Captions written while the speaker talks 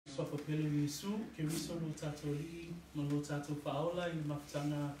whapapele Iesu, ke riso no tātou li, ma lo tātou whaola i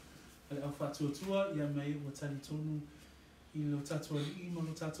mawhitanga ale au whatuatua, ia mai o tani tonu i lo tātou li, ma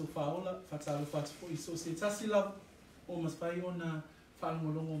lo tātou whaola, whatalo whatupo i so se tasi lau o maspai o na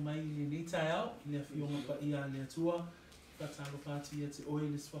whaangolongo mai i le nei au, i lea whionga pa ia lea tua, whatalo whatu ia te oe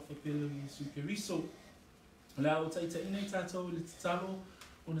le whapapele Iesu ke riso. Lea o taita inei tātou i le tatalo,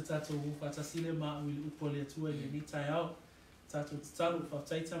 o na tātou whatasile maa o i le upo lea tua i le nei au. Tātou tatalo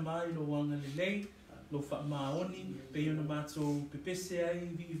whautaita mai lo wanga le lei, lo wha maoni, pe ona mātou pepese ai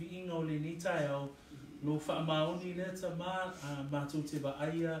vi inga o le nei au, lo wha maoni lea ta mātou te wa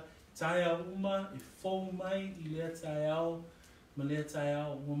aia, tai au uma, e fōu mai i lea tai au, ma lea tai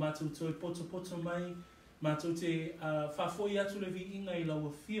au, o mātou toi poto mai, mātou te whafoi atu le vi inga i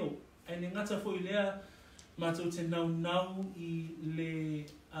laua fio. Aine ngata fo i lea, mātou te nau i le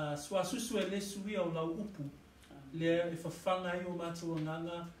suasusu e le sui au lau upu. Lea e whawhanga i o mātou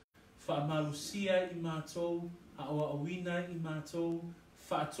anganga, whaamalusia i mātou, aoa awina i mātou,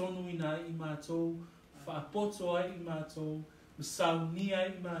 whaatonu ina i mātou, whaapoto ai i mātou, masaunia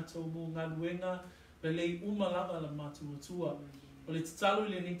i mātou mō ngā luenga, le lei umalawa la mātou atua. O le tatalo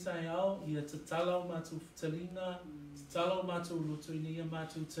i le nitai au, ia tatala o mātou talinga, tatala o mātou loto i ia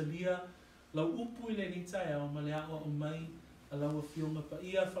mātou talia, lau upu i le nitai au, ma le awa o mai, a laua fionga pa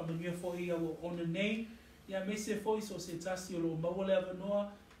ia, whamanuia fo ia o ona nei, ia me se foi so se tasi o lo mawale avanoa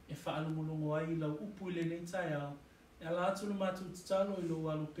e whaalongolongo ai lau upu i le nei au. E ala atu lo mātou tatalo i lo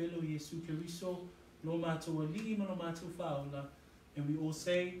alo pelo Iesu ke riso, lo mātou alii ma lo mātou whaola. And we all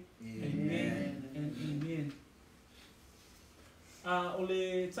say, Amen and Amen. O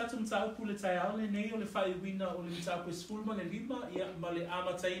le tatu mta upu le tai au le nei o le whai wina o le mta upu sfulma le lima, ia ma le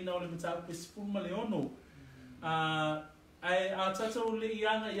amataina o le mta upu sfulma le ono. Ai a tatou le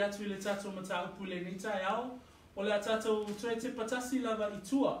ianga i atu i le tatou mata upu le nitai au, o le a tatou toe te patasi lava i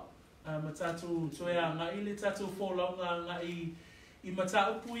tua, ma tatou toe a ngai le tatou fōlaunga ngai i mata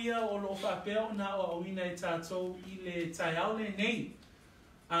upu ia o lo whapea na o awina i tatou i le tai au le nei.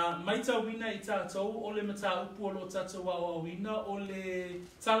 Mai tau wina i tatou o le mata upu o lo tatou o awina o le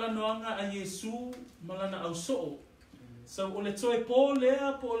talanoanga a Iesu malana au soo. So o le toe pō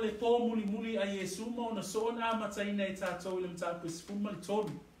lea po le pō muli a Iesu ma o na so na mataina i tātou i le mta upu sifulma le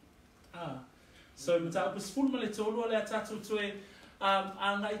tolu. So mta upu sifulma le tolu o le a tātou toe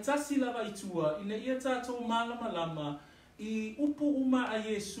a ngai tasi lava i tua i le ia tātou malama i upu uma a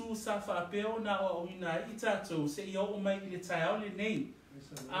Iesu sa whaapeo na o awina i tātou se i o mai i le tai au le nei.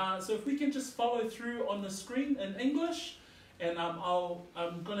 So if we can just follow through on the screen in English. And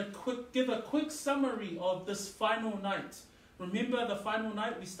I'm going to give a quick summary of this final night. Remember the final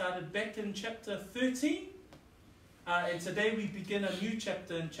night we started back in chapter 13. And today we begin a new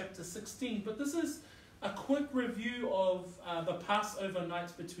chapter in chapter 16. But this is a quick review of the Passover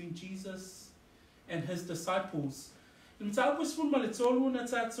night between Jesus and his disciples.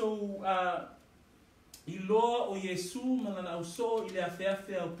 I loa o Iesu malana au so i le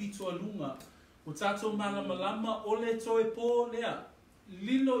awhiawhia o pito alunga. O tātou malama o le toe pō lea.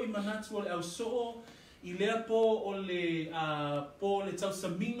 Lilo i manatu o le au soo, i lea pō o le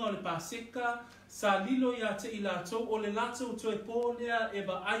tausaminga o le paseka, sa lilo i ate i lātou o le lātou toe pō lea e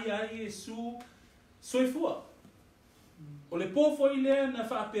ba ai Iesu soifua. O le pō fo i lea na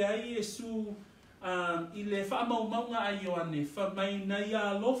whaape ai Iesu i le whaamaumaunga a Ioane, whamai na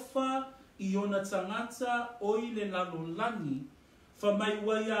ia lofa i ona tangata o i le lalolani, whamai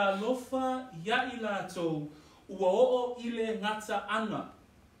ua ia lofa ia i lātou ua oo i le ngata anga.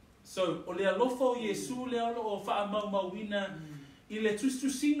 So, o le alofa o Iesu le alo o whaamaumauina i le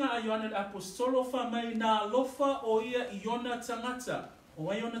tustusinga a Ioane le Apostolo whamai na alofa o ia i ona tangata. O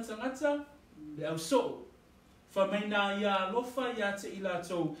ai ona tangata? Le au so. Whamai na ia alofa ia te i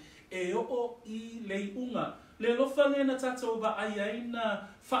lātou e oo i le unga. Le alofa le na tātou ba aiaina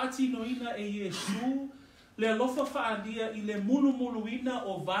whaatinoina e Iesu, le alofa whaalia i le mulu-muluina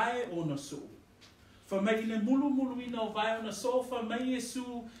o vae o na so. Whamai i le mulu-muluina o vae o na so, whamai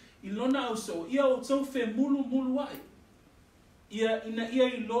Iesu i lona au so. Ia o tau whe mulu-mulu ai. Ia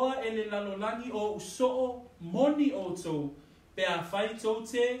i loa e le lalolani o usoo moni o tau, pe a whai tau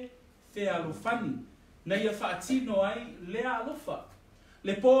te whe alofani. Na ia whaatino ai lea alofa.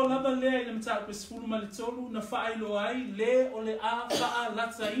 Le pō lava lea i le mta upe sifuluma le tolu, na whaelo ai le o le a wha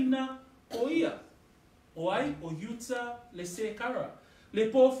lataina o ia. O ai, o yuta le se kara. Le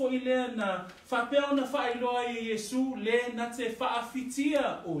pō fo i lea na whapeo na whaelo ai e Iesu le na te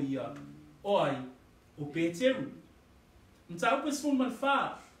whaafitia o ia. O ai, o Peteru. Mta upe sifuluma le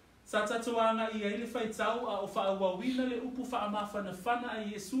wha, sa tatoanga i le whaitau a o whaawawina le upu whaamawhana whana a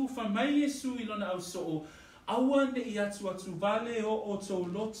Iesu, whamai Iesu i lona au soo, aua ne I atu vale o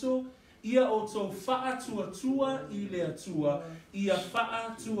tō loto, ia o tō wha tua I le atua, ia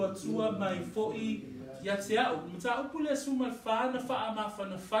wha tua mai fo'i ia te au. Mata upu le suma wha ma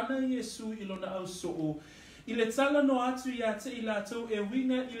whana Iesu I lona au so'o. I le tala no atu ia te I lātou e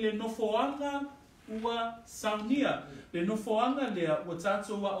winga I le nofoanga ua saunia. Le nofoanga lea ua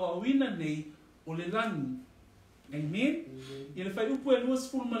tātou wa o awina nei o le langi. Amen? I le whai upu e luas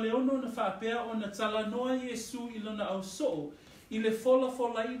fulma leono na whaapea o na tala noa Iesu I lona au so'o. I le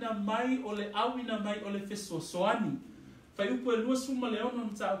fola ina mai o le awina mai o le fesoasoani. Whai upu e luas fulma leono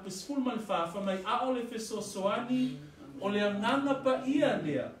na ta upu fulma le whaafa mai a o le fesoasoani o le anganga pa ia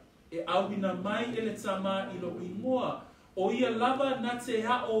lea. E awina mai e le tama I lo ingoa. O ia lava na te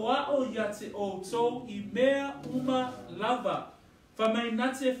hao ia te o tō I mea uma lava. Whamai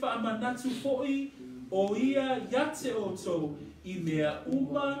na te whaamanatu fo'i o ia te o tō I mea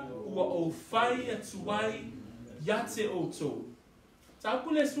uma ua o whai atuai ia te o tō. Ta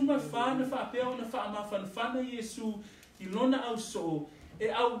upu le suma whana whaapea o na whaamawhanawhana Iesu I lona au so e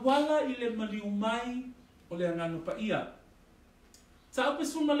awala I le maliu mai o le anganga pa ia. Ta upu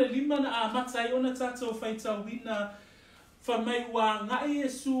suma le lima na a matai o na tātou whaitau wina whamai wā ngai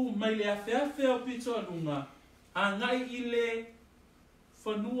Iesu mai le awhewhe o pito alunga a ngai I le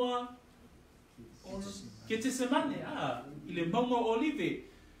whanua ke te semane I le maunga olive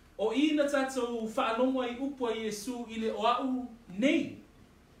o I na tātou whaalonga I upua Iesu I le oau nei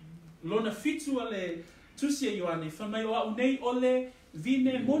lona fitu a le tusia Ioane whamai oau nei o le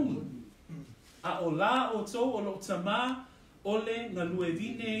vine moni a o la o tau o lo tama o le ngalue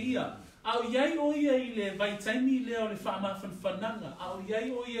vine ia. Au iai o ia I le vaitaimi lea o le whaamawhanwhananga. Au iai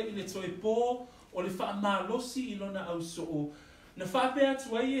o ia I le toe pō o le whaamalosi I lona au so'o. Na whaapea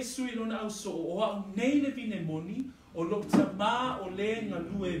tua Iesu I lona au so'o o au nei le vine moni o lo tama o le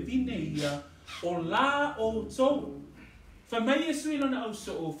ngalue vine ia o la o tau. Whamai Iesu I lona au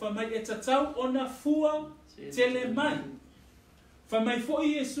so'o. Whamai e tatau o na fua tele mai. Whamai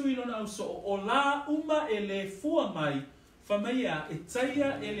fo'i Iesu I lona au so'o. O la uma e le fua mai. Whamai a e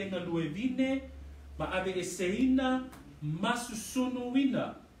taia e le ngalue vine ma ave e seina masusunu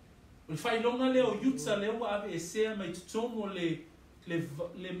wina. O le whailonga leo yuta leo ave e sea mai tutomo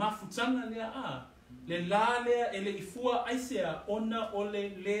le mafutanga lea a. Le la lea e le ifua aisea ona o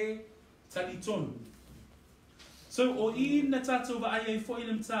le talitonu. So o I na tātou wa ai fo'i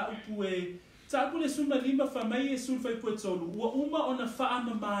le mta upu e ta upu le suma lima whamai e sulwhai pue tolu. Ua uma o na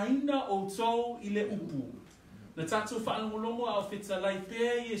whaamamaina o tau I le upu. Na tātou whaalongolongo au whetalai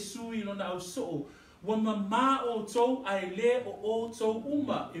pēr Iesu I lona au so'o. Wa mama o tau ai le o tau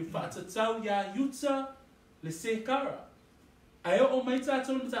uma e whaatatau ia yuta le sekara. Ai o mai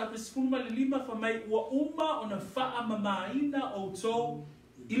tātou na tātou spulma le lima whamai ua uma o na whaamamaina o tau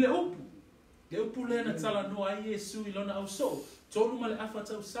I le upu. Le upu le na tala noa I Iesu I lona au so. Tolu ma le awha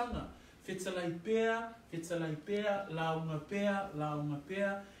tau sanga. Whetalai pēr, launga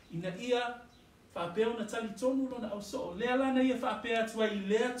pēr. Ina ia whaapea o na tali tonu lona au so. Lea lana ia whaapea tua I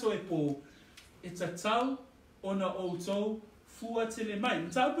lea toe pō. E tatau o na outou fua tele mai.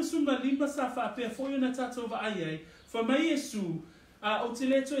 Mta upu suma lima sa whaapea foio na tatou wa ai ai. Whamai Iesu o te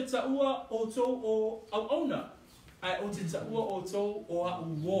leto e taua outou o au auna. Ai o te taua outou o au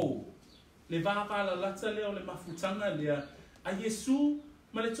wou. Le vāpala lata leo le mafutanga lea. A Iesu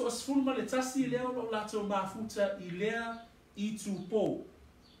ma le toa sfulu ma le tasi leo lo lato mafuta I lea I tūpō.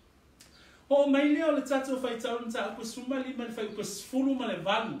 O mai leo le tatou whaitau na ta upa suma lima le whai upa sfulu ma le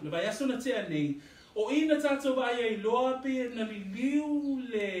valu. Le vai aso na tea nei. O ina tatou wa ai loa pe na li liu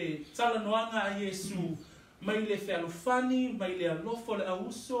le talanoanga a Iesu. Mai le whealofani, mai le alofo le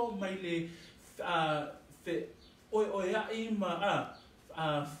auso, mai le oi ai ma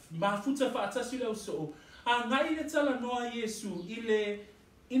mafuta whaatasi le auso. A ngai le talanoa Iesu I le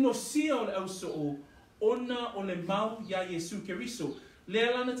inosia o le auso ona o le mau ya Iesu Keriso.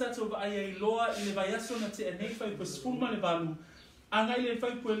 Lea lana tātou wa ai loa I le vai aso na te anei whai pa spulma le valu. A ngai le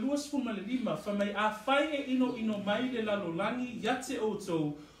whai pua lua spulma le lima. Whamai a whai e ino mai le lalolangi ia te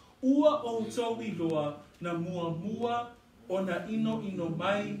outou. Ua outou I loa na mua o na ino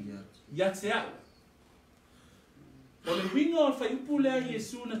mai ia te au. O le winga o whai upu lea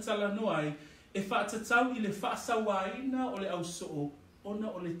Iesu na tala noai e whaatatau I le whaasawaina o le au soo. Ona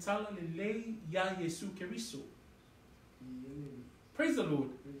o le tala le lei ia Iesu Keriso. Praise the Lord.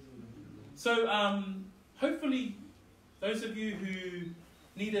 So hopefully those of you who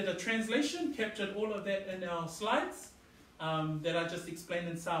needed a translation captured all of that in our slides that I just explained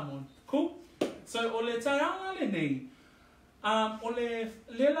in Samoan. Cool? So o le taianga le nei, Ole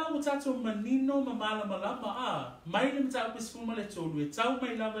lela o tato manino mamala malama mai le mta pe sfulu male tolu e tau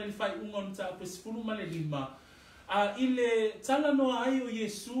mai lava le fai unga mta pe sfulu male lima ile tala no ai o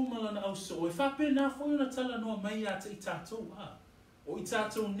Iesu malana au so e fa pe na fo na tala no mai ata I tato o I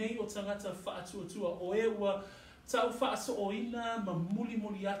tato nei o tangata fa atu o e ua tau fa so o ina mamuli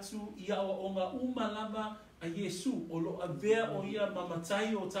muli atu ia o onga umalava a Iesu o lo avea o ia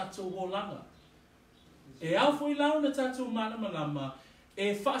mamatai o tato holanga. E au foi lau na tatou malama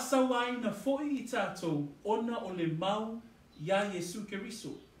e whaasawai na foi I tatou ona o le mau ya Iesu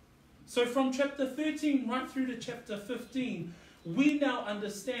Keriso. So from chapter 13 right through to chapter 15, we now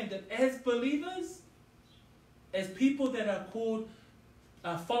understand that as believers, as people that are called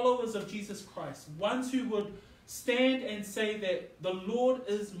followers of Jesus Christ, ones who would stand and say that the Lord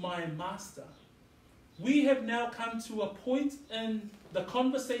is my master, we have now come to a point in the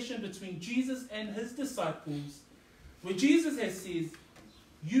conversation between Jesus and his disciples where Jesus has said,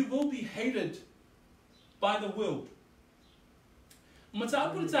 you will be hated by the world.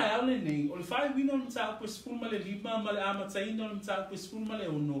 Mataapu tai au le nei, o le whai wina o mataapu spul ma le lima, ma le amataina o mataapu spul ma le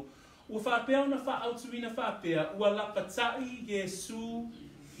ono, ua whapea ona wha autuina whapea, ua lapatai Iesu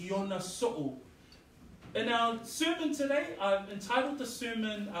I ona so'o. In our sermon today, I've entitled the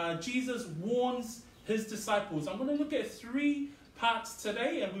sermon, Jesus Warns His Disciples. I'm going to look at 3 parts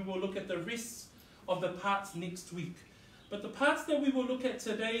today, and we will look at the rest of the parts next week. But the parts that we will look at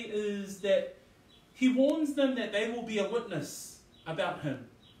today is that he warns them that they will be a witness about him.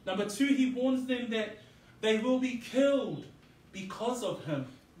 Number 2, he warns them that they will be killed because of him.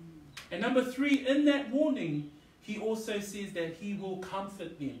 And number 3, in that warning, he also says that he will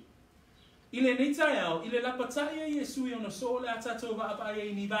comfort them. Ile nitayao, ile lapataya Iesu I ona so'o le atatou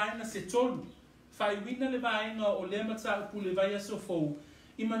va'apaia ni vaena se tolu. Fai wina le vaenga o le mataupu le vaia sofou.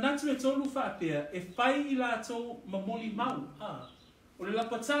 I manatu e tolu whapea, e fai I latou mamoli mau. O le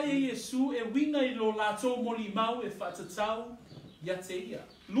lapataya Iesu e wina I lo latou moli mau e whatatau ia te ia.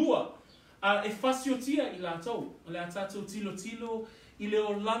 Lua, e whasiotia I latou. O le atatou tilo tilo, I le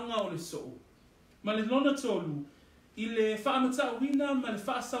o langa o le so'o. Ma le lona tolu, I le whaamatau wina ma le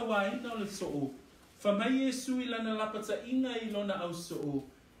whaasawaina o le so'o. Whamai Iesu I lana lapataina I lona au so'o.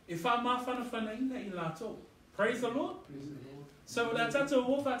 E whamawhanawhanaina I latou. Praise the Lord. So la tatou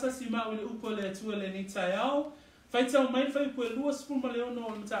o whatasi mau le upo le atua le ni tai au. Whaitau mai whai pue lua spul ma le ono o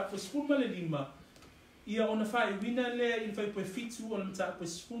le matapu spul ma le lima. Ia ona whai wina le I whai pue fitu o le matapu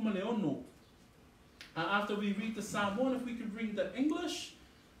spul ma le ono. After we read the Psalm 1, if we could read the English,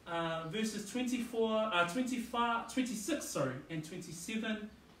 verses 26 and 27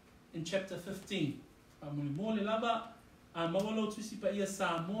 in chapter 15. Mole lava, mawalo tusi pa ia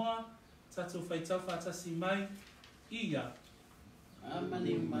Samoa, tatou whaitau whatasi mai, ia.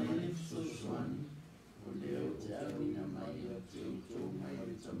 Amani mai le fsoswani, o leo te awina mai o te utou mai o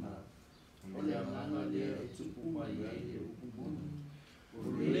tama, o le amanga leo tupu mai ai le upumunu, o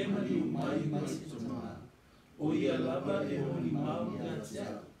le mani mai mai tama, o ia lava e honi mau ia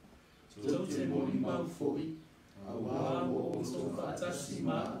tea, tau te moni mau foi, a wā o so whatasi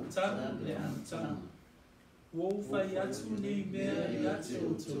ma o tana le antana. Wo whai atu nei mea ia te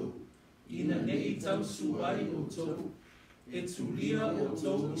otou, ina nei tau suai o tou, e tulia o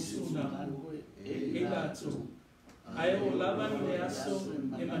tou I suna, e latou. Ai o lava I le aso,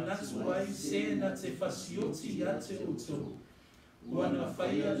 e manatu ai se na te whasioti ia te otou. Wana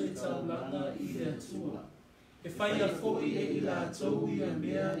whaia le taulanga I le atua. E whaia foi e I latou I a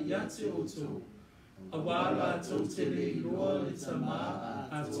mea ia te otou. A wā latou te le iroa le tama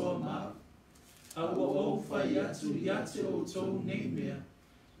a toa maa. A ua o whai atu ia te otou nei mea.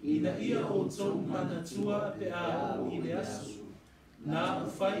 Ina ia otou manatua pe a o I le aso. Nā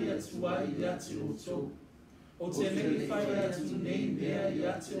whai atu ai ia te otou. O te lei whai atu nei mea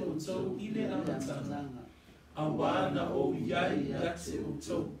ia te otou I le amatana. A wā na o iai ia te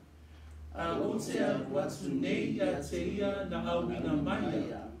otou. A o te aku atu nei ia te ia na awina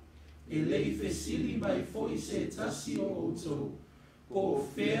maia. E lei fesili mai foi se tasi o otou. Ko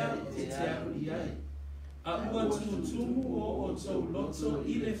whea te te aku iai. A ua tumu o otou loto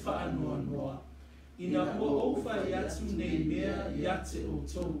I le whaanoa noa. Ina ua o whai atu nei mea ia te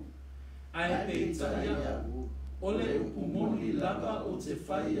otou. Ai peitaia, ole upumoni lava o te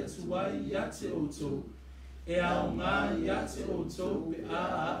whai atu ai ia te otou. E ao ngā ia te otou pe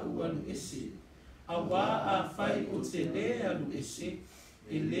a ua lu ese. A wā a whai o te le alu ese.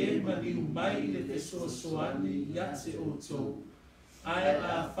 E le maniu mai le te soasoani ia te otou. Ai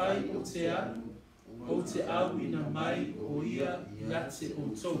a whai o te alu, o te awina mai o ia te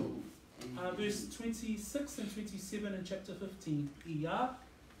otou. Verse 26 and 27 in chapter 15. Ia.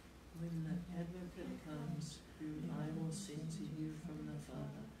 When the advocate comes, whom I will send to you from the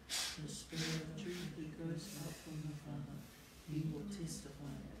Father, the Spirit of truth who goes out from the Father. He will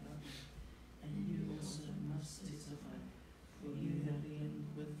testify about me, and you also must testify, for you have been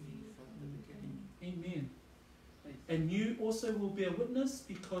with me from the beginning. Amen. And you also will bear witness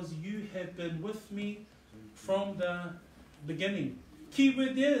because you have been with me from the beginning. Key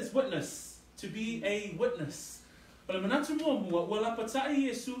word there is witness, to be a witness. But the manatu mua wa lapatai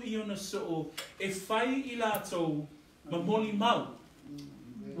Iesu I ona so e whai I lātou mamoli mau.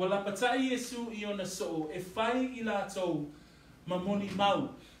 Wa lapatai Iesu I ona so e whai I lātou mamoli mau.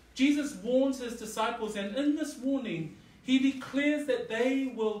 Jesus warns his disciples, and in this warning, he declares that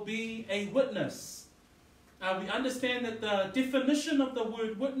they will be a witness. We understand that the definition of the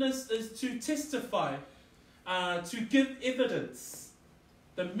word witness is to testify, to give evidence.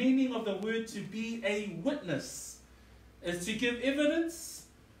 The meaning of the word to be a witness is to give evidence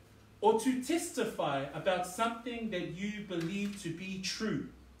or to testify about something that you believe to be true.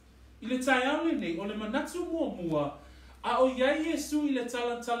 I le tai aole nei, o le manatu mua, a o iai Iesu I le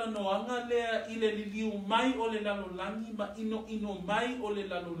tala noanga lea I le liliu mai o le lalolangi, ma ino mai o le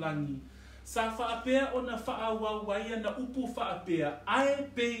lalolangi. Sa whaapea o na whaawawaia na upu whaapea, ai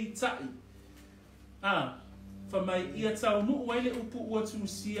pei tai. Whamai ia tau nuu waile upu ua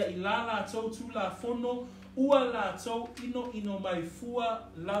tumusia I la la tau tu la fono, ua la tau ino mai fua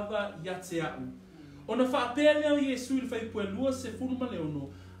lava yate au. O na whaapea leo Iesu I le whaipue lua se funuma leono,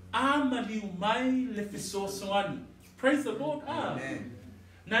 a maliu mai le fesosoani. Praise the Lord. Amen.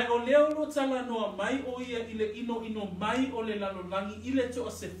 Nai o leo lo tala noa mai o ia I le ino mai o le lalolangi I le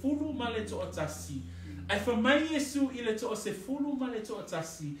toa se fulu ma le toa tasi. Ai whamai Iesu I le toa se fulu ma le toa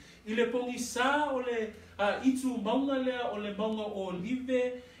tasi. I le pongi sa o le itu maunga lea o le maunga o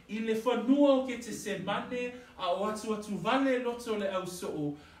olive. I le whanua o ke te se mane a o atu vale loto le au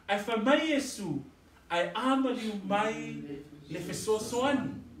soo. Ai whamai Iesu ai amaliu mai le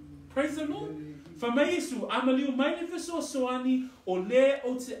fesosoani. Praise the Lord. Whamai Iesu, amaliu mai le fesosoani o le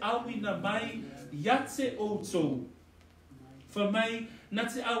o te awina mai yate o tou. Whamai na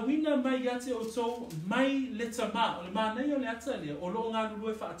te awina mai yate o tou mai le tama. O le mānei o le ata lea, o loo ngā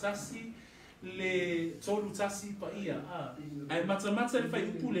lulue whaatasi le tolu tasi pa ia. Ai matamata le whai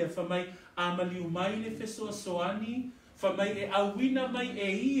upu lea, whamai amaliu mai le fesosoani, whamai e awina mai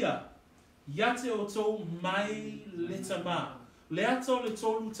e ia yate o tou mai le tama. Le ata o le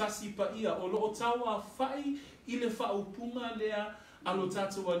tolu tasi pa ia, o loo taua whai I le whaupunga lea alo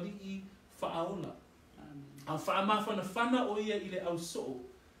tatua lii whaola. A whaamawhana whana o ia I le au soo.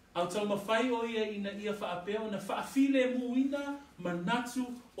 Au tau mawhai o ia ina ia whaapea, na whaafile muina manatu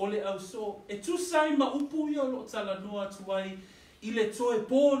o le au soo. E tusai ma upu ia o loo tala noa tuai I le toe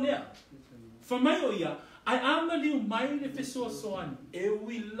pō lea. Whamai o ia, ai amaliu mai le fesoa soani. E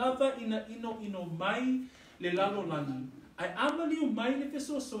ui lava ina ino mai le lalolani. Ai amaliu mai le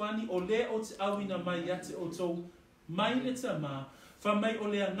fesoasoani o le o te awina mai yate o tou mai le tama, whamai o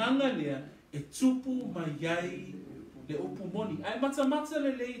le anganga lea e tupu mai iai le upu moni. Ai matamata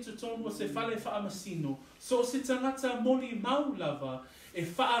le lei to tonu o se whale whaamasino, so o se tangata moli mau lava e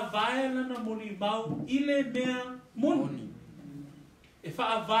whaavaelana moli mau I le mea moni. E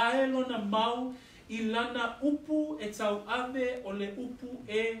whaavaelana mau I lana upu e tau ave o le upu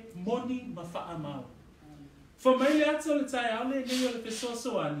e moni ma whaamau. Whamai le ata o le tai aole nei o le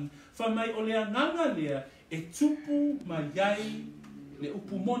fesoasoani, whamai o le anganga lea e tupu mai iai le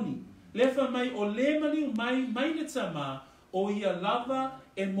upu moni. Le whamai o le maliu mai le tama o ia lava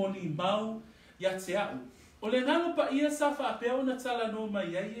e moli mau ia te au. O le nganga pa ia sa whaapea o na tala no mai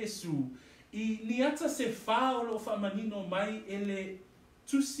iai Iesu, I ni ata se wha o lo whaamanino mai e le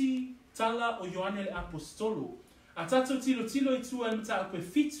tusi tala o Ioane le apostolo. A tato tilo I tua mta ape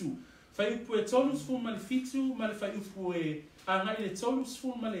fitu, whai upu e tolus fu ma le fitu, ma le whai upu e ngai le tolus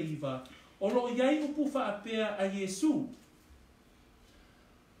fu ma le iwa. O lo iai upu whaapea a Iesu.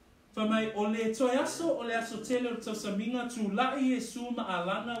 Whamai o le toi aso o le aso tele o tau saminga tu lai Iesu ma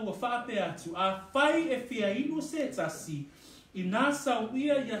alanga ua whaapea atu. A whai e fia inu se tasi I nā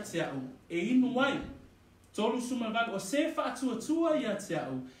sauia ia te au e inu wai. Tolu sumagal o se whaatua ia te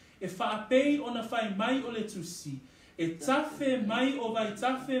au e whaapei o na whai mai o le tusi. E tafe mai o vai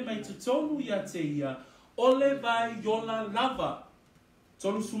tafe mai tutonu ia te ia, ole vai yola lava.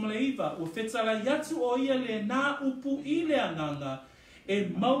 Tolu sumaleiva, o whetala yatu o ia le nā upu I le anganga, e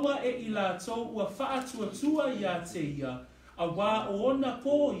maua e I la tau ua whaatuatua ia te ia, a wā o ona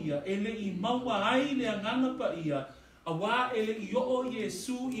pō ia, e le I maua ai le anganga pa ia, a wā e le I o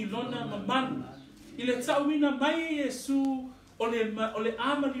Iesu I lona mamanu. I le tauina mai Iesu, o le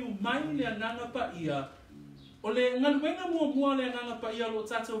amariu mai le anganga pa ia, o le ngaluenga mua le nganga pa ia lo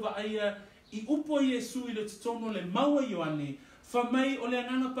tatou wa aia I upo Iesu I le tutono le maua Ioane. Whamai o le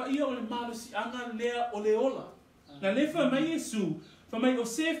anganga pa ia o le malusi anga lea o le ola. Na le whamai Iesu. Whamai o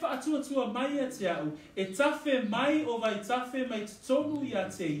se whaatua mai a te au. E tafe mai o vai tafe mai tutonu I a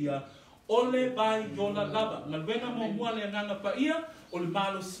te ia. O le vai yola lava. Nga luenga mo mua le anganga pa ia. O le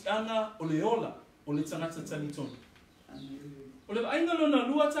malusi anga o le ola. O le tangata talitonu. O le ainga lona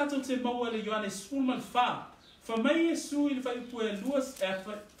lua tatou te maua le Ioane sefulu ma le wha. Whamai Iesu I le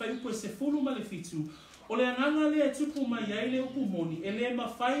whaiupue sefulu ma le fitu. O le anganga lea tupu mai ai le upu moni. E le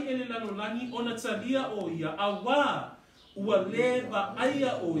mawhai e le lalolangi o na talia o ia. A wā ua le va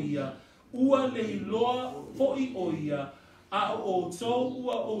aia o ia. Ua le iloa hoi o ia. A o tou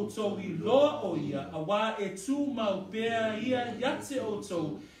ua o tou iloa o ia. A wā e tu maupea ia yate o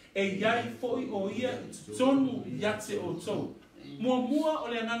tou. E iai hoi o ia tonu yate o tou. Mua o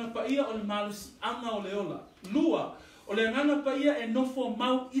le anganga pa ia o le malusi anga o le ola. Lua, o le anganga pa ia e nofo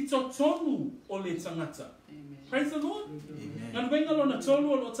mau ito tonu o le tangata. Praise the Lord. Ngan wenga lona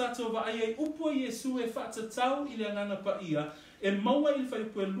tolu o lo tatou wa ai upo Iesu e whaatatau I le anganga pa ia. E maua I le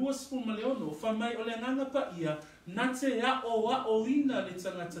whaipue lua sefulu ma le ono. Whamai o le anganga pa ia. Na te a o ina le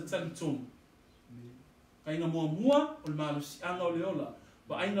tangata talitonu. Ka inga mua o le malusi anga o le ola.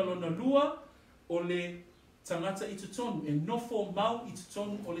 Wa ainga lona lua o le tangata I tutonu. E nofo mau I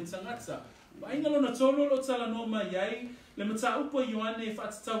tutonu o le tangata. Wa ainga lona tolu o lo tala noma iai. Le mata upo Ioane e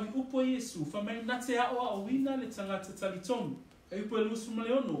whaatatau I upo Iesu. Whamai na te o ina le tangata talitonu. E upo e lusu ma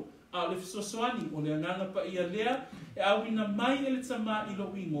le ono. A le fisosoani o le anganga pa ia lea. E awina mai e le tama I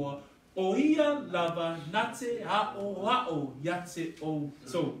lo ingoa. O ia lava na te o yate o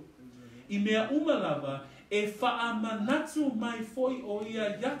tau. I mea uma lava e whaamanatu mai foi o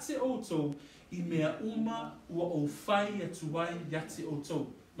ia yate o tau. I mea uma ua o whai atuai yate o tau.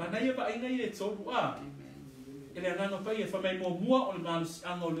 Mana ia wa aina ia e tolu a. E le anganga pa ia whamai mua o le malusi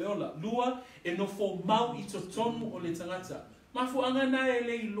anga o le ola. Lua e nofo mau I totonu o le tangata. Mafu anga na e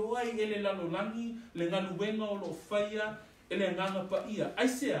le iloa I le lalolangi, le ngaluwenga o lo whaia, e le anganga pa ia.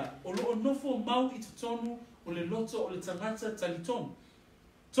 Aisea, o lo nofo mau I totonu o le loto o le tangata talitonu.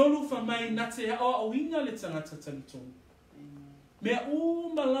 Tolu whamai na te o ina le tangata talitonu. Mea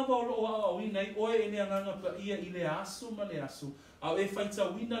malava o lo o ina I oe e le anganga pa ia I le aso ma le aso. Au e whaita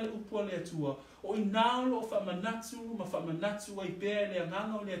wina le upua le atua. O I nālo o whamanatu ai pēr le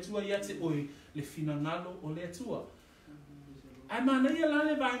anganga o le atua ia te oe le finangalo o le atua. Ai mana ia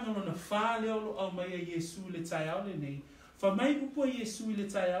lale vaingalo na wha leo lo au mai a Iesu le tai au le nei. Whamai upua Iesu I le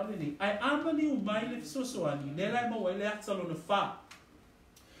tai au le nei. Ai amani o mai le fisosoani. Le lai maua le atalo na wha.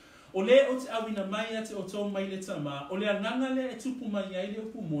 O le o te awina mai ate o tō mai le tama. O le anganga le e tupu mai ai le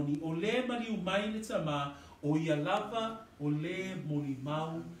upu moni. O le mali o mai le tama. O ia lava o le moni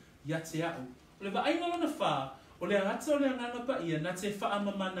mau ia te au. O le vaaina lona wha, o le angata o le anganga pa ia, na te wha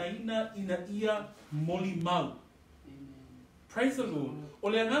amamana ina ia moli mau. Praise the Lord. O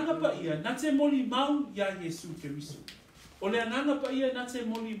le anganga pa ia, na te moli mau ia Iesu Keriso. O le anganga pa ia, na te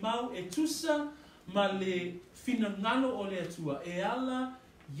moli mau e tusa ma le finangalo o le atua. E ala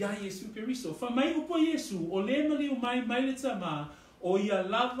ia Iesu Keriso. Whamai upo Iesu, o le mali o mai le tama, o ia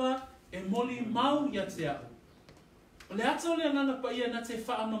lava e moli mau ia te au. O le ata o le anganga pa ia na te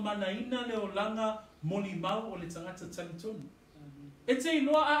whaamamana ina le o langa moli mau o le tangata talitonu. E te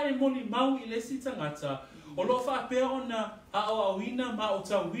iloa a e moli mau I le si tangata, o lo whaapea o na a o awina ma o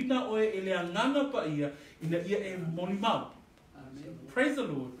tawina o e le anganga pa ia, ina ia e moli mau. Praise the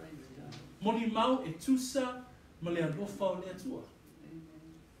Lord. Moli mau e tusa ma le alofa o le atua.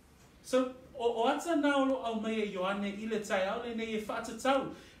 So, o ata na o lo au mai e Ioane I le tai au le nei e whaatatau,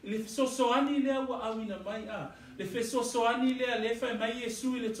 I le fisosoani lea ua awina mai a. Le fesosoani lea le fai mai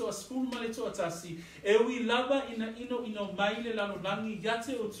Iesu I le toa sefulu ma le toa tasi. E ui lava ina ino mai le lalolangi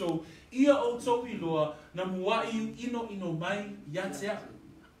yate o tou. Ia o tou iloa na muai ino mai yate a.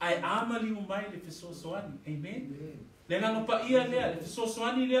 Ai amali o mai le fesosoani. Amen? Le ngano pa ia lea, le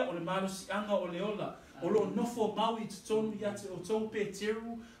fesosoani lea o le malusi anga o le ola. O lo nofo mau I tutonu yate o tou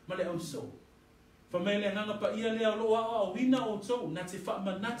peteru ma le au so. Whamai le nganga pa ia lea o a wina o tou, na te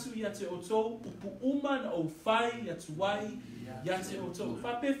whaamanatu ia te o tou, upu uma na o whai, ia tuai, ia te o tou.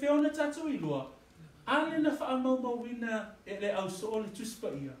 Whape whiona tatou I loa, ale na whaamau wina e le au so o le tuspa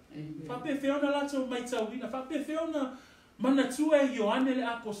ia. Whape whiona lato mai tau wina, whape whiona manatua e Ioane le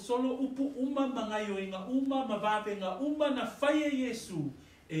apostolo, upu uma mangai o inga uma, mawawenga uma na whai e Iesu,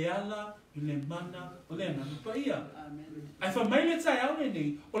 e ala I le mana o le nganga pa ia. Ai whamai le tai au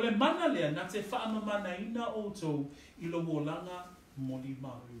nei, o le mana lea na te whaamamana ina o tou I lo wolanga moli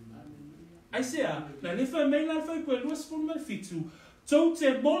mau. Ai sea, na le whamai la whai koe lua sefulu mai fitu, tou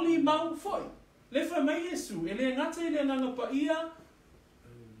te moli mau foi. Le whamai Iesu, e le ngata I le nganga pa ia,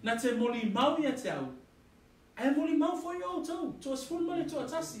 Na te moli mau ia te au. E moli mau foi o tau. Toa sfun male toa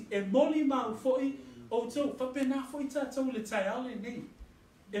tasi. E moli mau foi o tau. Whapena foi tātou le tai ale nei.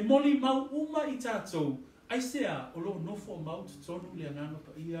 E moli mau uma I tātou. Aisea o lo nofo mau te tonu le anganga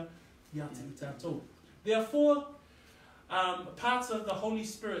pa ia te I tātou. There are four parts of the Holy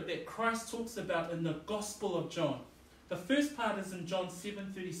Spirit that Christ talks about in the Gospel of John. The first part is in John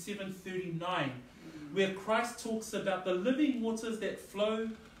 7:37-39, where Christ talks about the living waters that flow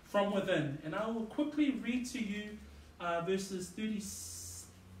from within. And I will quickly read to you verses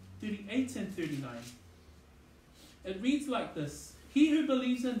 38 and 39. It reads like this. He who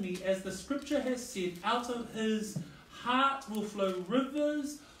believes in me, as the scripture has said, out of his heart will flow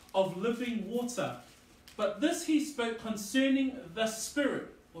rivers of living water. But this he spoke concerning the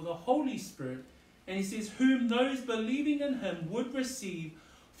Spirit, or the Holy Spirit. And he says, whom those believing in him would receive,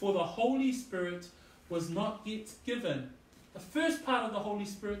 for the Holy Spirit was not yet given. The first part of the Holy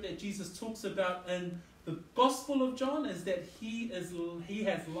Spirit that Jesus talks about in the Gospel of John is that he has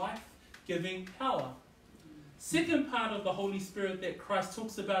life-giving power. Second part of the Holy Spirit that Christ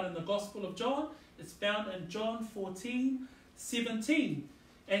talks about in the Gospel of John is found in John 14:17.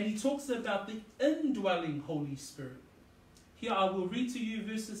 And he talks about the indwelling Holy Spirit. Here I will read to you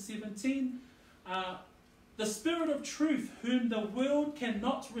verses 17. The Spirit of truth, whom the world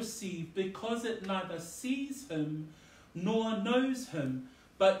cannot receive, because it neither sees him nor knows him,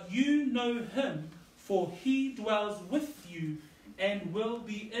 but you know him, for he dwells with you and will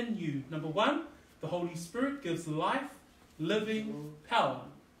be in you. Number one, the Holy Spirit gives life, living power.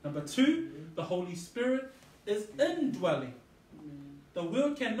 Number two, the Holy Spirit is indwelling. The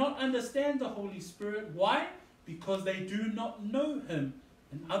world cannot understand the Holy Spirit. Why? Because they do not know him.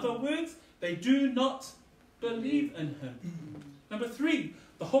 In other words, they do not believe in him. Number three,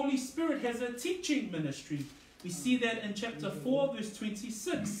 the Holy Spirit has a teaching ministry. We see that in chapter 4, verse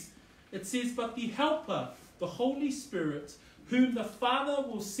 26. It says, but the Helper, the Holy Spirit, whom the Father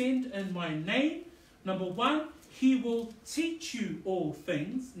will send in my name. Number one, he will teach you all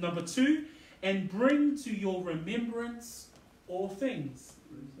things. Number two, and bring to your remembrance all things.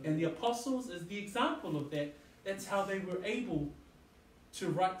 And the apostles is the example of that. That's how they were able to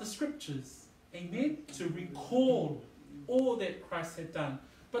write the scriptures. Amen? To recall all that Christ had done.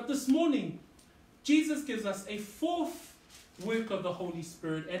 But this morning, Jesus gives us a fourth work of the Holy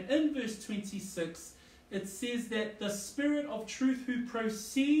Spirit. And in verse 26, it says that the Spirit of truth who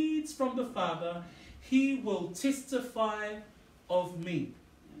proceeds from the Father, he will testify of me.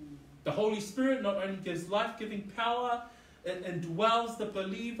 The Holy Spirit not only gives life-giving power, it indwells the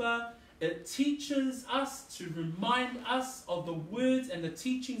believer. It teaches us to remind us of the words and the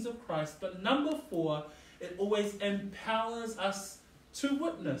teachings of Christ. But number four, it always empowers us to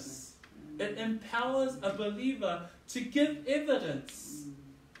witness. It empowers a believer to give evidence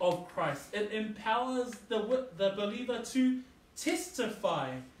of Christ. It empowers the believer to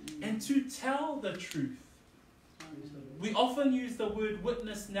testify and to tell the truth. We often use the word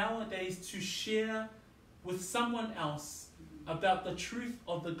witness nowadays to share with someone else about the truth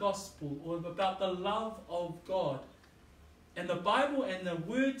of the gospel or about the love of God. And the Bible and the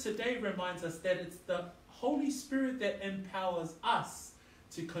word today reminds us that it's the Holy Spirit that empowers us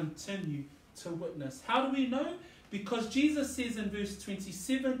to continue to witness. How do we know? Because Jesus says in verse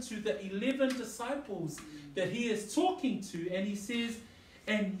 27 to the 11 disciples that he is talking to, and he says,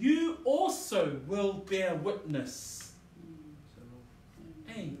 and you also will bear witness.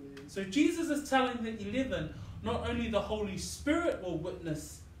 Hey. So Jesus is telling the 11, not only the Holy Spirit will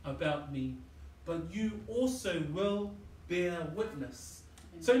witness about me, but you also will bear witness.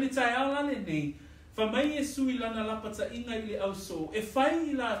 So ni tai aulale nei, fa mai Iesu I lana lapatai I le auso, e fai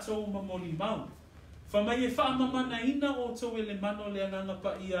I la tau mamoli mau. Fa mai e wha mamana ina o tau ele mano le ananga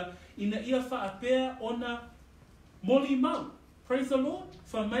pa ia, ina ia wha apea ona moli mau. Praise the Lord.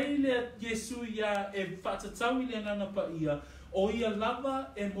 Fa mai le Iesu ia e whatatau I le ananga pa ia, o ia lava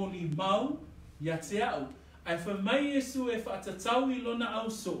e moli mau ia te au. Ai fa mai Iesu e whatatau I lona au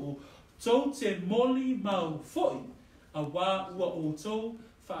soo, tau te moli mau foi, a wā ua o tau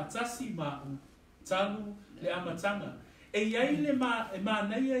whaatasi mau, talu le amatanga. E iai le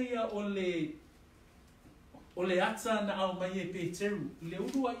māneia ia o le ata na au mai e Peteru, I le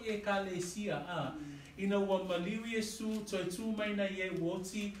urua I e ka le sia a, ina ua maliu Iesu, toi tū mai na I e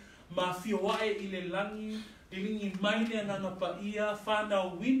woti, ma fioae I le langi, Bilingi mai le ananga pa ia,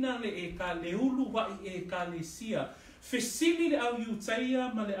 whanau wina le e ka le ulu wai e ka le sia. Fesili le au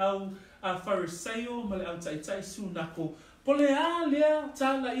iutaia, ma le au Phariseo, ma le au taitai sunako. Po le a lea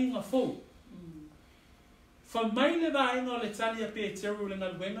tala inga fo. Fa mai le vaenga o le talia Peteru le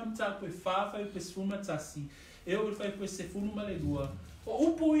ngaluenga mta koe whawhau pe sfuma tasi, e o le whai koe se funuma le lua. O O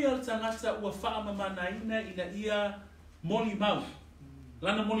upo ia le tangata ua whaamamanaina ina ia moli mau.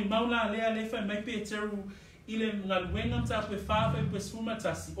 Lana moli mau la lea lefa mai pe teru ile ngaluenga mta pe whawha pe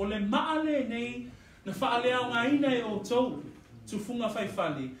sfumatasi. O le maale nei na whaalea o ngaina e o tau tu funga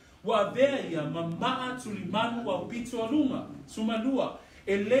whaifale. Wa bea ia ma maa tulimanu au pito alunga, sumalua.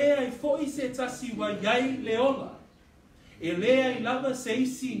 E lea I foi se tasi wa yai leola. E lea I lava se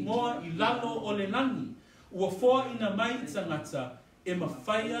isi ngoa I lalo o le langi. Ua foa ina mai tangata e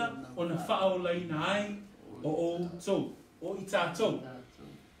mawhaia o na whaola ina ai o tau, o I tātou.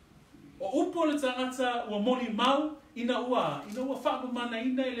 O upo le tangata ua moli mau ina ua whaamamana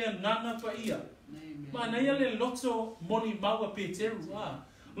ina I lea nganga pa ia. Mana ia le loto moli mau a Peteru.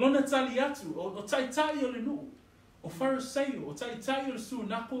 Lona tali atu, o taitai o le nuu. O Phariseo, o taitai o le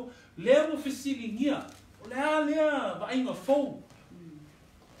suunako, lea mo fesili ngia. O lea vainga fou.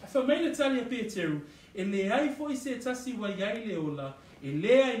 A whamei le tali a Peteru, e lea I foi se tasi wa iai le ola, e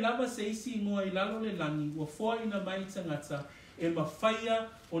lea I lava se isi ngoa I lalo le langi, ua foa ina mai tangata, e mawhaia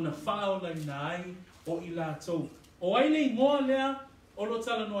o na whaola ina ai o I lātou. O ai le ngoa lea, o lo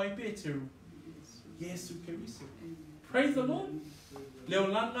tala no ai Peteru. Iesu Keriso. Praise the Lord. Leo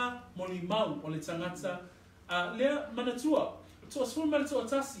langa moli mau o le tangata lea manatua. Toa sfuru manatua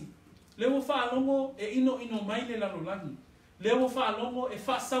tasi. Leo whaalongo e ino mai le lalolangi. Leo whaalongo e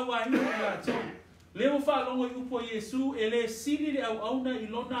whaasawa ino I lātou. Leo whaalongo I upo Iesu e le sili le au auna I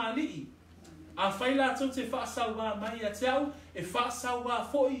lona alii. A whai lātou te whaasawa mai a te au e whaasawa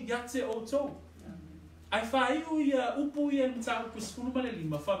foi yate o tau. Ai whaiu ia upo ia mta upo sfuru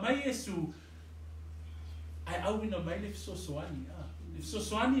malelima. Whamai Iesu ai au ina mai le fisosoani.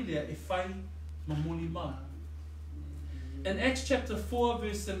 Sosoani lea e whai mamuli ma. In Acts chapter 4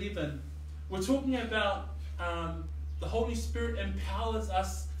 verse 11, we're talking about the Holy Spirit empowers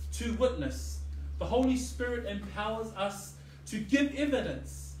us to witness. The Holy Spirit empowers us to give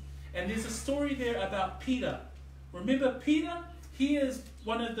evidence. And there's a story there about Peter. Remember Peter? He is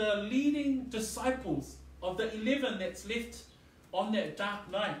one of the leading disciples of the 11 that's left on that dark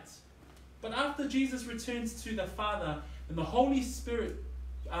night. But after Jesus returns to the Father, and the Holy Spirit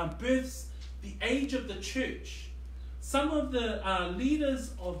births the age of the church, some of the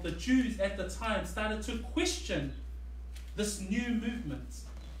leaders of the Jews at the time started to question this new movement.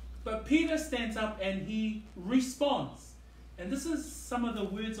 But Peter stands up and he responds. And this is some of the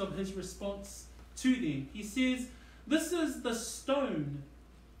words of his response to them. He says, "This is the stone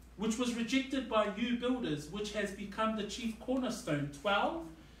which was rejected by you builders, which has become the chief cornerstone." 12.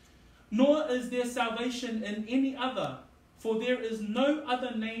 "Nor is there salvation in any other, for there is no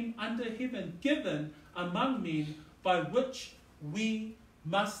other name under heaven given among men by which we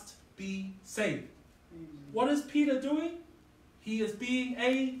must be saved." What is Peter doing? He is being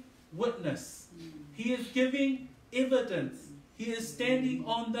a witness. He is giving evidence. He is standing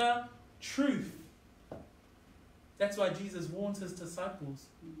on the truth. That's why Jesus warns his disciples.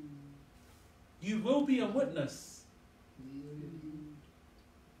 You will be a witness.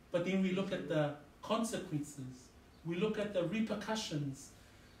 But then we look at the consequences. We look at the repercussions.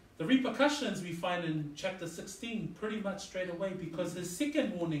 The repercussions we find in chapter 16 pretty much straight away, because his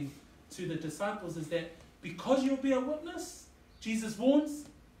second warning to the disciples is that because you'll be a witness, Jesus warns,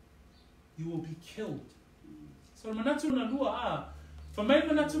 you will be killed. So manatu na lua fa mai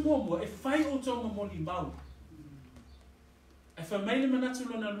manatu momo e fai o tonga moli mau. E fa mai manatu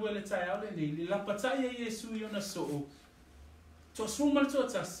na lua le tai au le ni lapatai e Iesu I ona so. To sumal to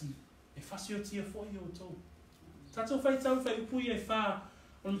tasi e fasi o tia fo I o to. Tato fai tau fai upui e fa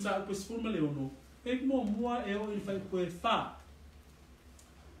on ta upu sfurma le ono. E mo mua e o I fai upu e fa.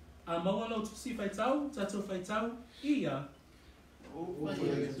 A maua lau tusi fai tau, tato fai tau, ia. O fai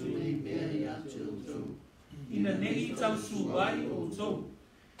e tu nei mea I atu tau. Ina nei tau suwai o tau.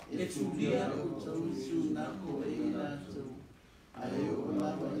 E tu lia o tau su nako e atu. Ai o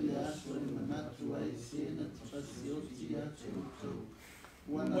lava I aso I manatu ai sena tafasi o ti atu tau.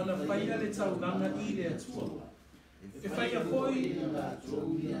 Wana whaia le tau langa I le atua. E whaia foi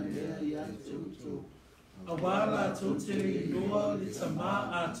a wala tau te le noa le tama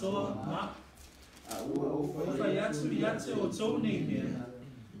a toa ma. O whai atu I ate o tau nei mea.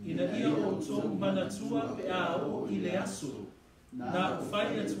 Ina ia o tau manatua pe a o I le aso. Na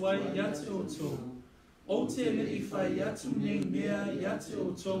whai atu ai I ate o tau. O te le I whai atu nei mea I ate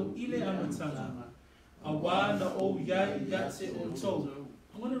o tau I le amatanga. A wala o iai I ate o tau.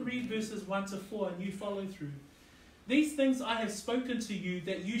 I want to read verses 1 to 4 and you follow through. "These things I have spoken to you,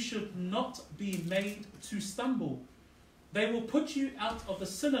 that you should not be made to stumble. They will put you out of the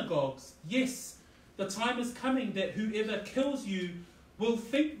synagogues. Yes, the time is coming that whoever kills you will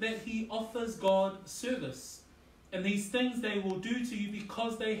think that he offers God service. And these things they will do to you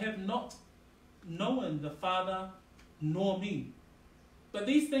because they have not known the Father nor me. But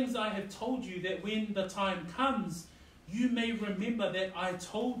these things I have told you, that when the time comes, you may remember that I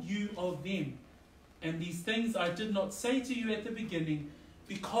told you of them. And these things I did not say to you at the beginning,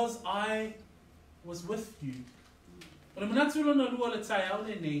 because I was with you. O le manatu lona lua le tai au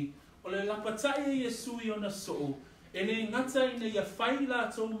le nei, o le lapatai e Iesu I ona so'o, e le ngata ina ia whai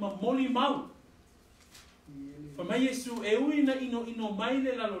lātou ma moli mau. Fa mai Iesu e uina ino mai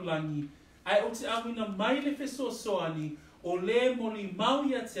le lalolangi, ai o te awina mai le fesoasoani, o le moli mau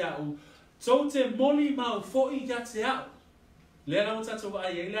ia te au, tau te moli mau fo'i ia te au. Le rau tatou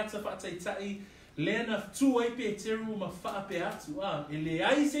ai e le ata whaataitai, le na tu ai pe teru ma wha pe atu. E le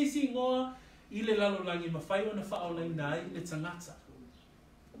ai seisi ngoa, I le lalolangi ma whai o na whaolai nai le tangata.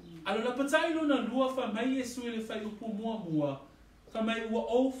 Alo la patai luna lua wha mai Iesu I le whai upu mua, ka mai ua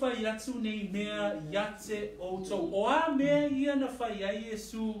o whai atu nei mea iate o tau. O a mea ia na whai ai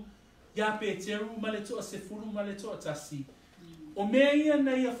Iesu ia pe teru ma le toa sefulu ma le toa tasi. O mea ia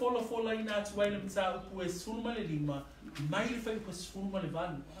na ia fola ina atu ai le mta upu e sefulu ma le lima, mai le whai upu sefulu ma le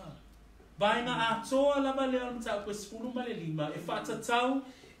valu. Vainga a toa lava le o mta upu sefulu ma le lima, e whaatatau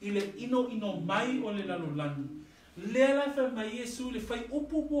I le ino mai o le lalolangi. Lea lai whai mai Iesu le whai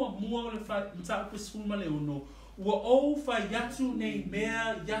upu mua o le whai mta upu sefulu ma le ono, ua o whai atu nei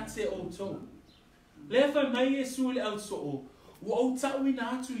mea iate o tau. Lea whai mai Iesu le au so'o, ua o tau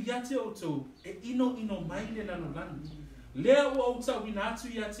ina atu iate o tau, e ino mai le lalolangi. Lea ua o tau ina atu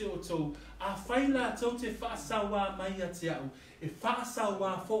iate o tau, a whaila tau te whaasawa mai iate au, e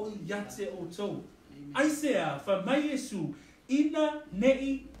whaasawa fo'i iate o tau. Aisea, whai mai Iesu, ina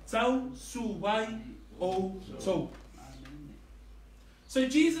nei tau suwai o tau. So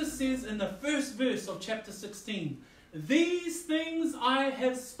Jesus says in the first verse of chapter 16, these things I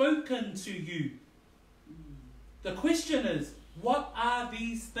have spoken to you. The question is, what are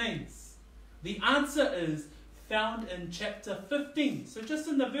these things? The answer is found in chapter 15. So just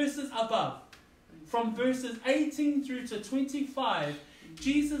in the verses above, from verses 18 through to 25,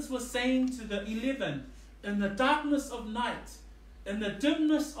 Jesus was saying to the 11, in the darkness of night, in the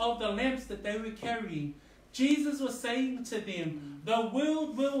dimness of the lamps that they were carrying, Jesus was saying to them, the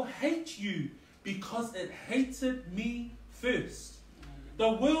world will hate you because it hated me first.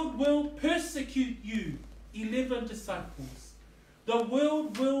 The world will persecute you, 11 disciples. The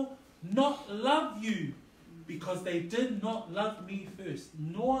world will not love you because they did not love me first,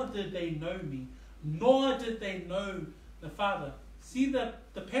 nor did they know me, nor did they know the Father. See the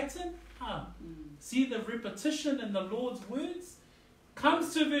pattern? See the repetition in the Lord's words?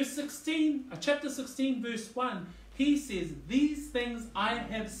 Comes to verse 16, chapter 16, verse 1. He says, these things I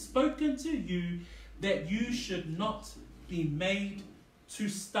have spoken to you, that you should not be made to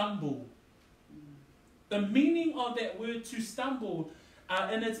stumble. The meaning of that word to stumble,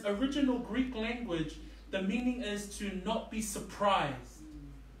 in its original Greek language, the meaning is to not be surprised.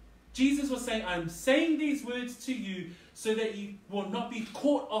 Jesus was saying, I'm saying these words to you so that you will not be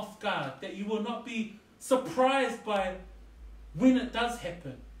caught off guard, that you will not be surprised by when it does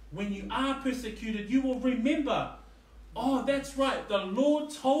happen. When you are persecuted, you will remember, oh, that's right, the Lord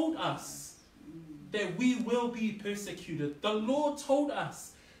told us that we will be persecuted. The Lord told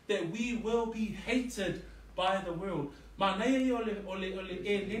us that we will be hated by the world. Manei ole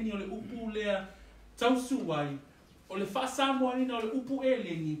eleni ole upu lea tausuwai, ole whaasamoa ina ole upu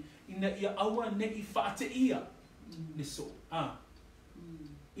eleni, ina ia aua ne I whaateia le so.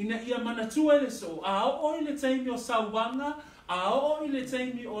 Ina ia manatua le so. A o le taimi o sauwanga, a o le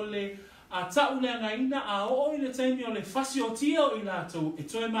taimi o le tauleanga ina, a o le taimi o le whasiotia o I lātou, e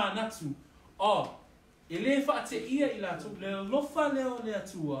toi manatu. E le whaateia I lātou, le lofa leo le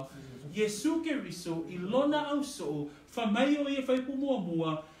atua, Iesu Keriso, I lona au so, whamai o e whaipu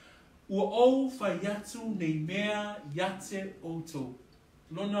mua, ua o whaiatu nei mea iate o tō.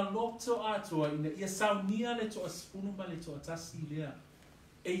 Lona loto atoa ina ia saunia le toa spunuma le toa tasi lea.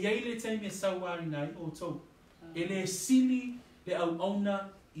 E iei le taimi e sauari nai o tō. E le sili le au auna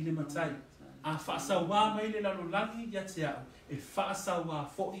I le matai. A whaasawa mai le lalolangi iate au. E whaasawa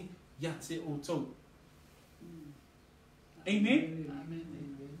fo'i iate o tō. Amen?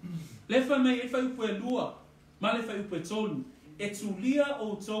 Le whamei e whaupu e lua, ma le whaupu e tolu. E tulia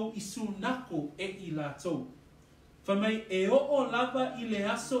o tō I sunako e I lātou. Whamei e o lava I le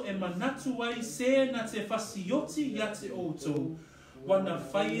aso e manatu ai se na te whasioti iate o tō. Wana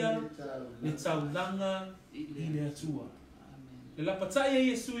whaia le taulanga I le atua. Le lapatai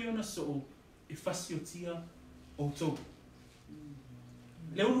e Iesu I ona so e whasiotia o tō.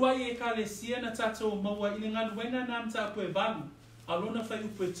 Le uruai e ka le sia na tātou maua I le ngaluenga na mta koe valu. Alona whai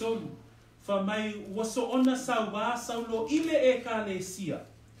upu e tolu. Whamai waso ona sawa saulo ile e ka le sia.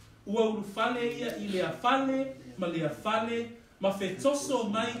 Ua ulu fale ia ile a fale, ma le a fale, ma fetoso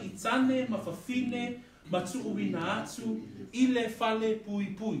mai I tane, ma fafine, ma tuuina atu, ile fale pui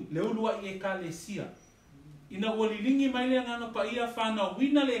pui. Le ulua I e ka le sia. Ina ua lilingi mai le ngana pa ia whana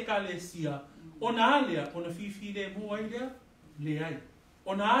wina le ka le sia. Ona alea, ona fifi le mua ilea, le ai.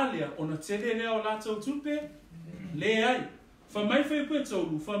 Ona alea, ona tere lea o lato tupe, le ai. Whamai whaipue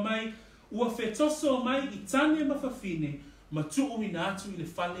tolu, whamai ua fetoso mai I tane ma fafine, ma tuuina atu I le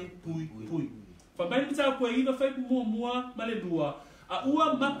fale pui pui. Whamai pita pua iwa whaipu mua mua ma le lua, a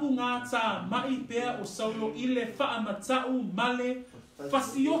ua mapu ngā tā mai pea o saulo I le whaamatau male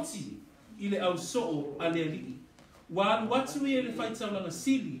fasioti I le au soo a le alii. Wa alu atu I le whaitaulanga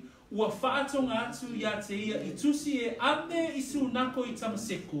sili, ua whaatonga atu ia te ia I tusi e ame I sunako I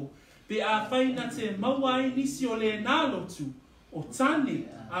tamaseko, pe a whaina te mauai nisi o le nālotu, o tane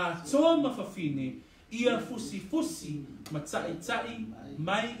a toa mawhawhine, ia fusi fusi ma tai tai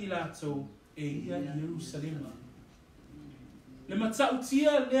mai I lato e ia Jerusalema. Le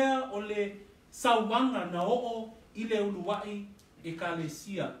matautia lea o le sawanga na oo I le uluwai e ka le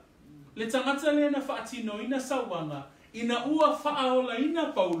sia. Le tangata le na whaatino ina sawanga, ina ua whaaola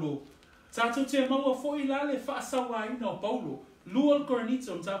ina Paulo, tato te maua fo I la le whaasawa ina o Paulo, lua al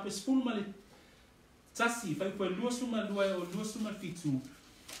Koranito, mtape spulma le tasi, whaipua lua suma lua o lua suma fitu.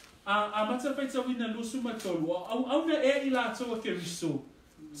 A mata whaita wina lua suma tolu, au na e I la toa ke riso.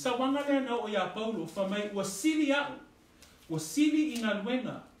 Sawanga le na o ia Paulo, whamai ua sili au, ua sili I ngā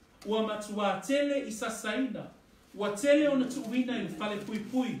luenga, ua matua tele I sasaina, ua tele o na tuuina I le whale pui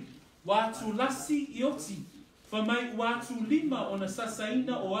pui, wa atu lasi I oti, whamai ua atu lima o na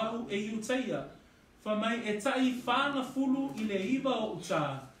sasaina o au e iutaia, whamai e tai whana fulu I le iwa o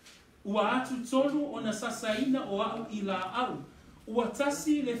uta, ua atu tonu o na sasaina o au I la au, ua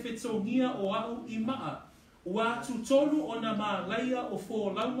tasi le fetongia o au I maa, ua atu tonu o na maalaia o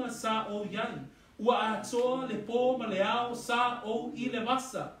fōlaunga sa o yai, ua atoa le pō ma le ao sa o I le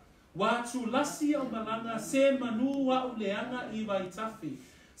wasa, ua atu lasi o malanga se manu au leanga I waitafi,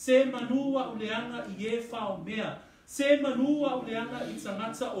 se manu au leanga I e whao mea, se manu au leanga I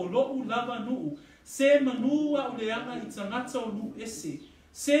tangata o lou lava nuu, se manu au leanga I tangata o nu ese,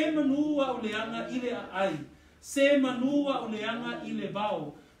 se manu au leanga I le ai, se manu au leanga I le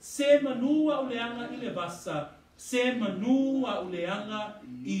bao, se manu au leanga I le vasa, se manu au leanga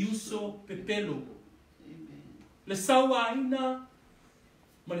I uso pepelo. Le sawaina,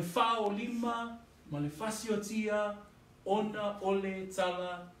 ma le whao lima, ma le fasiotia, ona ole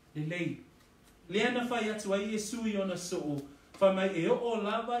tala le lei. Leana whai atu ai Iesu I ona soo, whamai e o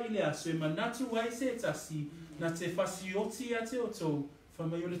lava I le aso e manatu ai se tasi, na te fasioti a te oto,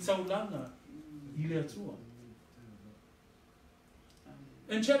 whamai o le taulanga I le atua.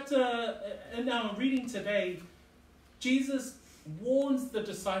 In our reading today, Jesus warns the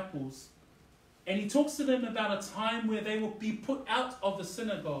disciples and he talks to them about a time where they will be put out of the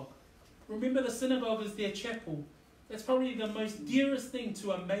synagogue. Remember, the synagogue is their chapel. That's probably the most dearest thing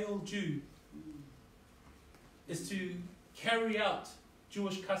to a male Jew, is to carry out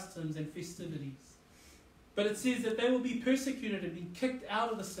Jewish customs and festivities. But it says that they will be persecuted and be kicked out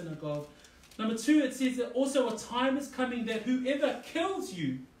of the synagogue. Number two, it says that also a time is coming that whoever kills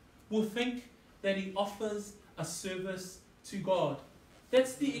you will think that he offers a service to God.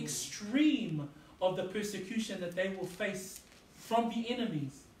 That's the extreme of the persecution that they will face from the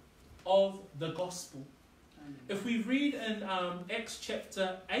enemies of the gospel. If we read in Acts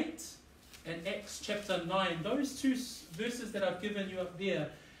chapter 8 and Acts chapter 9, those two verses that I've given you up there,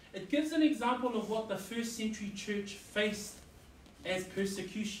 it gives an example of what the first century church faced as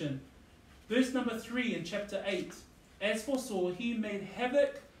persecution. Verse number 3 in chapter 8, as for Saul, he made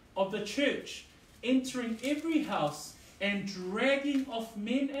havoc of the church, entering every house and dragging off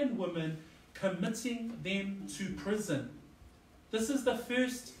men and women, committing them to prison. This is the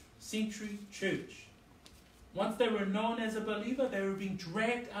first century church. Once they were known as a believer, they were being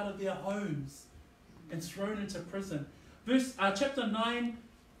dragged out of their homes and thrown into prison. Chapter 9,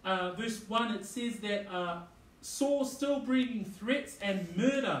 verse 1, it says that Saul still breathing threats and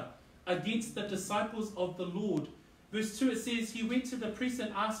murder against the disciples of the Lord. Verse 2, it says, he went to the priest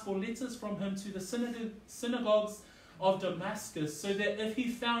and asked for letters from him to the synagogues of Damascus, so that if he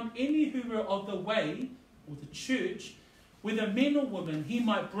found any who were of the way, or the church, whether men or women, he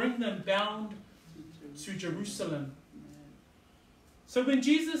might bring them bound to Jerusalem. So when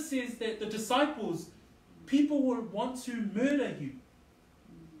Jesus says that the disciples, people will want to murder you,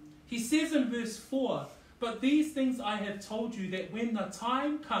 he says in verse 4, but these things I have told you, that when the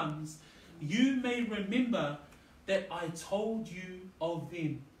time comes, you may remember that I told you of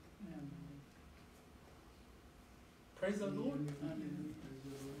them. Praise the Lord.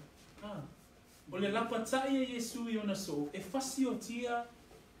 O le lapatai e Iesu I ona so, e fasio tia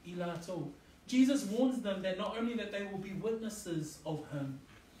I lato. Jesus warns them that not only that they will be witnesses of him,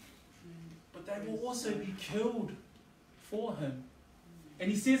 but they will also be killed for him.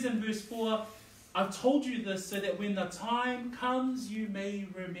 And he says in verse 4, I've told you this so that when the time comes you may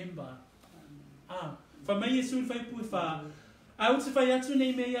remember. Fa mai Iesu fai pui fa. Au te whai atu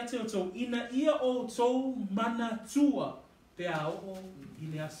nei mei ate o tō, ina ia o tō mana tua pe a o I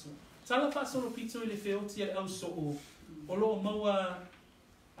le aso. Tala whasoro pito I le whioti e au so o lo maua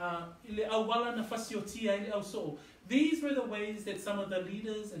I le au wala na whasiotia I le au so. These were the ways that some of the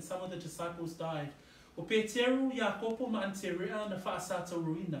leaders and some of the disciples died. O Peteru Iakopo ma anterea na whaasata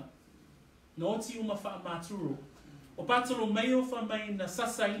ruina. Na oti uma wha maturo. O patolo meo wha mai na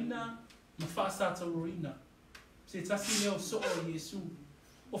sasaina ma whaasata ruina. Se tasi leo so o Iesu.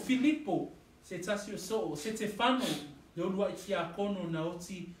 O Filippo se tasi o so o. Se Stefano le olua I kia kono na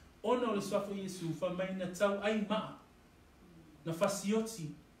oti ona o le swafo Iesu wha mai na tau ai maa. Na whasioti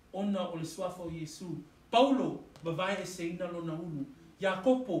ona o le swafo Iesu. Paulo vavai e se ina lo na ulu.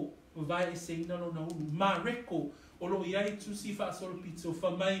 Iakopo vavai e se ina lo na ulu. Mareko o lo iai tusi whaasolo pito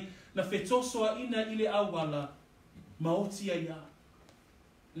wha mai na whetosoa ina I le awala maoti ai a.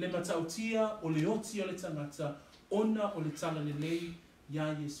 Le matautia o le oti o le tangata ona o le tala le lei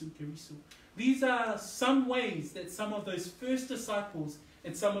ya Iesu Keriso. These are some ways that some of those first disciples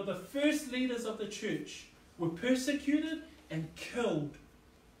and some of the first leaders of the church were persecuted and killed.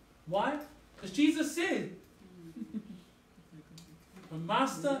 Why? Because Jesus said,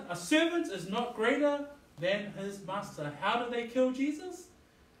 a servant is not greater than his master. How did they kill Jesus?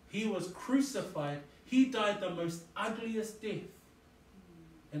 He was crucified. He died the most ugliest death.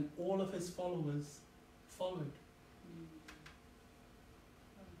 And all of his followers followed.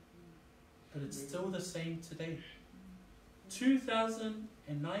 But it's still the same today.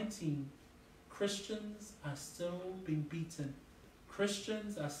 2019, Christians are still being beaten.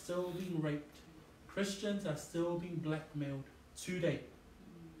 Christians are still being raped. Christians are still being blackmailed today.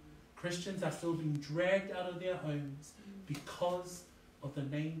 Christians are still being dragged out of their homes because of the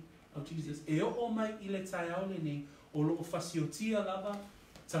name of Jesus. E o mai I le tai aole nei o lo whasiotia lava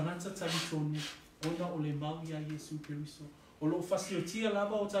tangata talitonu ona o le mau ia Iesu Keriso. O lo whasiotia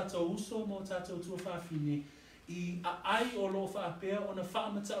lava o tātou uso mo tātou tua whawhine I a ai o lo whaapea ona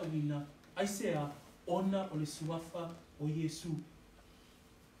whaamata awina ai sea ona o le suafa o Iesu.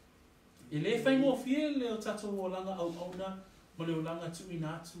 E le whai mo fie le o tātou o langa au auna mo le o langa tui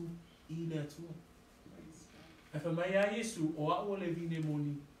nātu I le atua. E wha mai a Iesu o a o le vine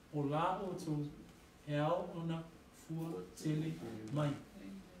moni o la o tō e au ona fua tele mai.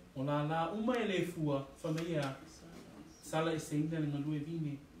 O la uma e le fua wha mai a sala I se ina le ngalue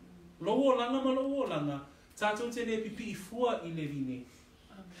vine. Lowo langa ma lowo langa tātou tele pipi I fua I le vine.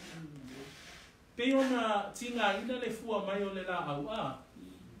 Pe ona tinga ina le fua mai o le la au a.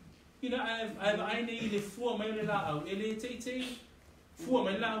 Ina ai aine I le fua mai o le la au. E le te fua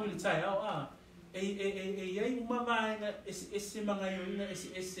mai la au I le tai au a. E ai uma mai na ese manga yo ina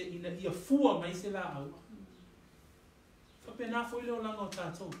ese ina ia fua mai se la au. Fa pena foi le langa o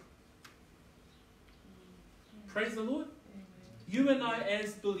tātou. Praise the Lord. You and I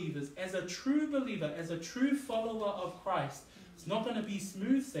as believers, as a true believer, as a true follower of Christ, it's not going to be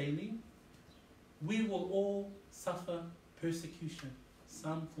smooth sailing. We will all suffer persecution,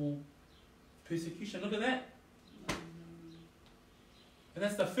 some form of persecution. Look at that. And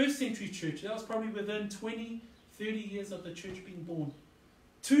that's the first century church. That was probably within 20, 30 years of the church being born.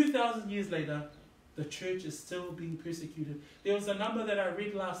 2,000 years later, the church is still being persecuted. There was a number that I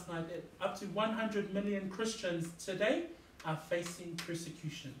read last night that up to 100 million Christians today are facing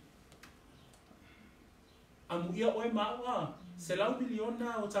persecution. Amuia oi maua, se lau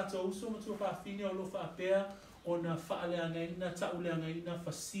miliona o tato uso mo tua whaafine o lo whaapea ona whaaleangaina, tauleangaina,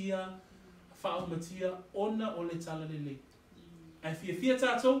 whasia, whaaumatia, ona o le tala lele. Ai fia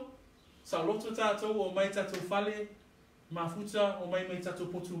tato, sa loto tato o mai tato whale, mafuta o mai tato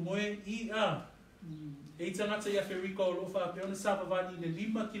potu moe, I a. E tangata ia Ferika o lo whaapea ona savavani le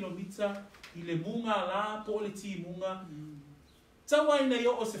 5 kilomita, I le munga la, po le ti munga. Tawa ina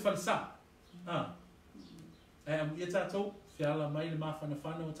yo o se falsa. E amu ia tato, fiala mai le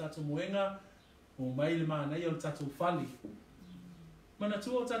mawhanawhana o tato moenga, o mai le maanai o tato whale. Mana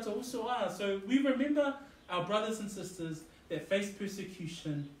tua o tato uso a. So we remember our brothers and sisters that face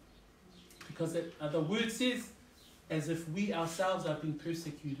persecution because the word says, as if we ourselves are being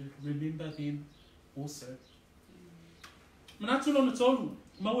persecuted, remember them also. Manatu lona tolu,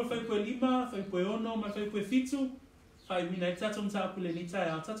 maua whai koe 5, whai koe 1, mai whai koe 7, whai mina I tato mta apule ni tai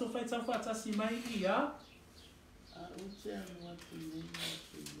au, tato whai tau whatasi mai I a?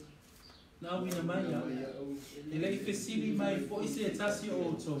 Na wina mai ya. Ele ifesili mai fo ise tasi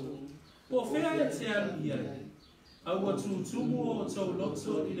o to. Po fea e te alu ia. Au atu tumu o to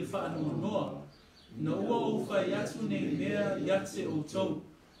loto i le whaano noa. Na ua o whai atu nei mea yate o to.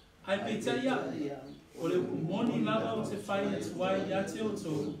 Hai peita ia. O le umoni lava o te whai atu wai yate o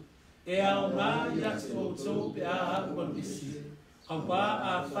to. E ao ngā yate o to pe a hapua pisi. A wā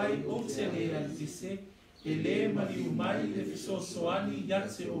a whai o te le a pisi. E le mani umai le fiso soani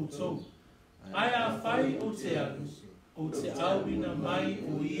yate o to. Ai a whai o te alu. O te awina mai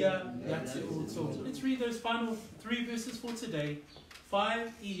o ia yate o to. Let's read those final 3 verses for today.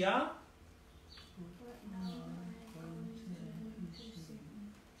 5 ia.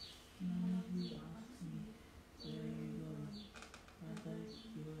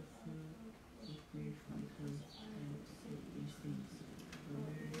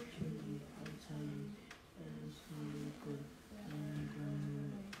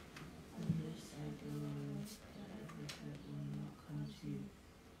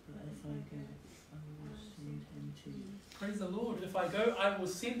 Praise the Lord. If I go, I will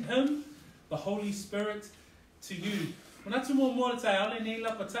send him, the Holy Spirit, to you. Manatu mo mo tai ale nei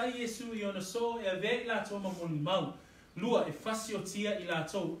lapatai Iesu I ona so e ave la to mamoli mau. Lua e fasi o tia I la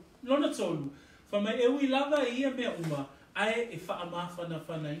to. Lona tolu. Fa mai e ui lava ia mea uma. Ai e fa amafana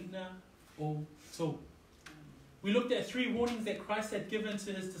fanaina o to. We looked at 3 warnings that Christ had given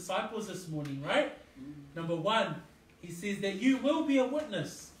to his disciples this morning, right? Number 1, he says that you will be a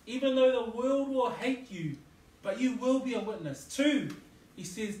witness, even though the world will hate you. But you will be a witness. 2, he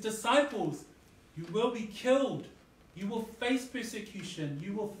says, disciples, you will be killed. You will face persecution.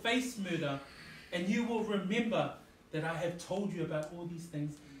 You will face murder. And you will remember that I have told you about all these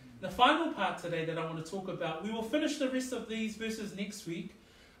things. The final part today that I want to talk about, we will finish the rest of these verses next week.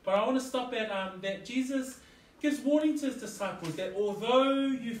 But I want to stop at that Jesus gives warning to his disciples that although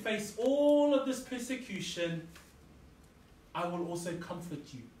you face all of this persecution, I will also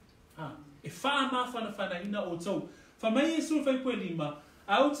comfort you. E wha mawhana whanaina o tau. Wha mai Iesu whai koe lima,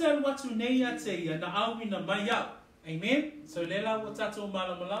 au te alu atu nei a te ia na awina mai au. Amen? So lela wa tatou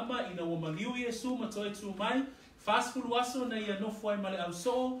malamalama ina wa maliu Iesu ma toi tu mai. Whaasfulu aso na ia nofu ai male au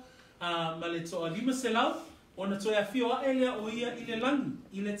so, male toa 5 selau, o na toi a whio a elea o ia I le langi,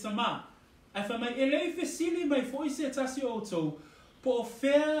 I le tama. Ai wha mai elei whesili mai fo ise tasi o tau, po o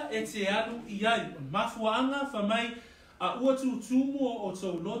whea e te alu I ai. Mafuanga wha mai a ua tu tumu o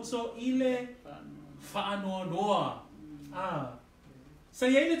tau loto I le whaanoa noa. Sa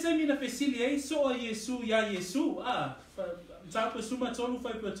iei le taimi na whesili ei so a Iesu ia Iesu. Tāpua suma tolu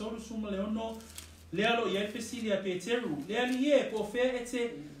whai pua tolu suma leono. Lea lo iei whesili a Peteru. Lea li e po whea e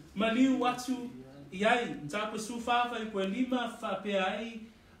te maliu atu iai. Tāpua su whawhai pua 5 whapea ai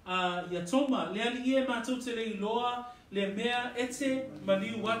ia toma. Lea li e mātou te rei loa le mea e te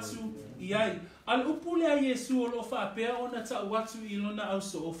maliu atu iai. Al upu lea Iesu o lo whaapea o na tau watu I lona au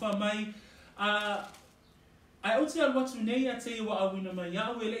so o wha mai. Ai o te al watu nei a te iwa awina mai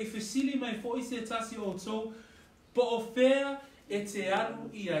au e le I whesili mai fo I se tasi o tau. Po o whea e te alu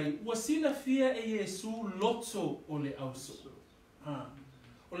iai. Ua sila fia e Iesu loto o le au so.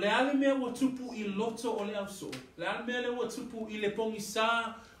 O le ale mea ua tupu I loto o le au so. Le ale mea le ua tupu I le pongi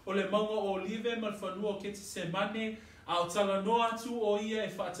sa o le maunga o olive mal whanua o kete se mane. A o tala noa atu o ia e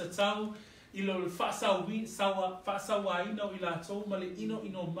whaatatau. I lo whaasawa ina o I la tau ma le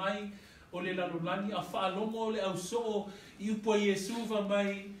ino mai o le lalolani a whaalongo o le au so I upo Iesu va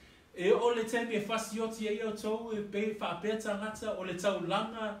mai e o le temi e whasioti e o tau e pe whaapeta ngata o le tau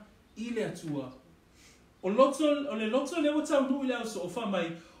langa I le atua. O le loto le o tau nui le au so o wha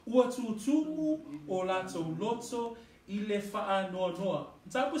mai ua tutumu o la tau loto I le wha noa noa.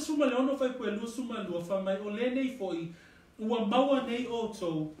 Tāpua suma leono whai pue lua suma lua wha mai o le nei foi ua maua nei o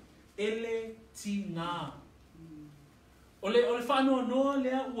tau ele ti ngā. O le whanua noa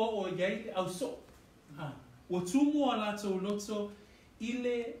lea ua o iei au so. Ua tumu a lātou loto I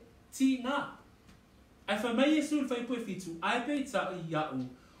le ti ngā. Ai wha mai Iesu whai pue fitu, ai pei ta I iau.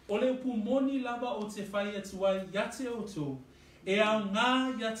 O le upu moni lava o te whai atuai yate o tō. E au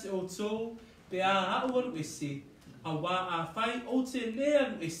ngā yate o tō, pe a au alu ese, a wā a whai o te le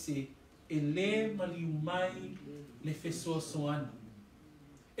alu ese, e le maliu mai le whesoa soani.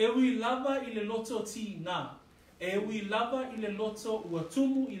 E ui lava I le loto ti ngā. E ui lava I le loto ua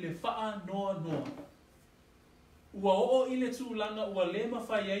tumu I le wha noa noa. Ua o I le tūlanga ua le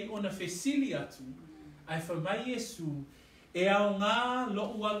mawhai ai o na whesili atu. Ai whamai Iesu e au ngā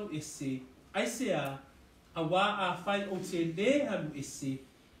lo alu ese. Ai sea a wā a whai o te le alu ese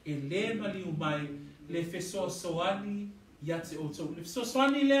e le maliu mai le whesoa soani ia te o tau. Le whesoa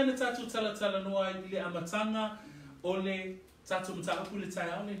soani lea na tātou tala noa I le amatanga o le tato mataupu le tai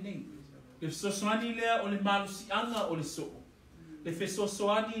au le nei. Le fesoasoani lea o le malusianga o le soo. Le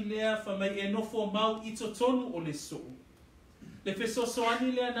fesoasoani lea whamai e nofo mau ito tonu o le soo. Le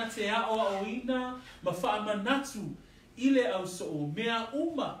fesoasoani lea na te ao a oina ma whaamanatu i le au soo mea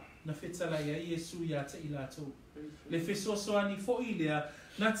uma na whetalai a Iesu ia te ilatou. Le fesoasoani fo i lea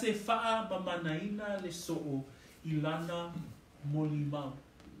na te whaa mamanaina le soo i lana moli mau.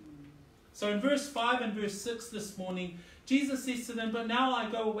 So in verse 5 and verse 6 this morning, Jesus says to them, but now I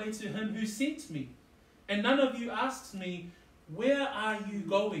go away to him who sent me. And none of you asks me, where are you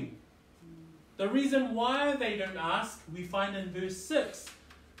going? The reason why they don't ask, we find in verse 6.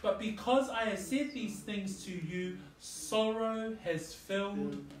 But because I have said these things to you, sorrow has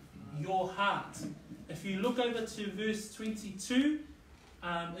filled your heart. If you look over to verse 22,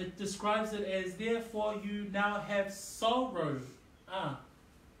 it describes it as, therefore you now have sorrow.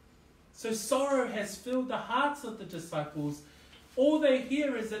 So sorrow has filled the hearts of the disciples. All they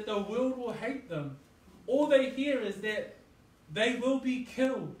hear is that the world will hate them. All they hear is that they will be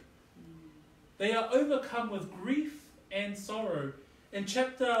killed. They are overcome with grief and sorrow. In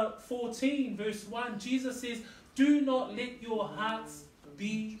chapter 14, verse 1, Jesus says, do not let your hearts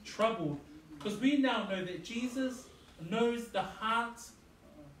be troubled. Because we now know that Jesus knows the heart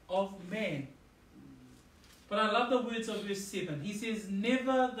of man. But I love the words of verse 7. He says,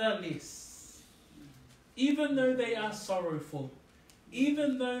 nevertheless, even though they are sorrowful,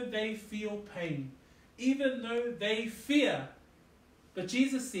 even though they feel pain, even though they fear, but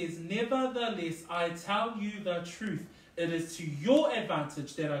Jesus says, nevertheless, I tell you the truth. It is to your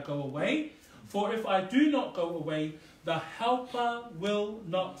advantage that I go away. For if I do not go away, the helper will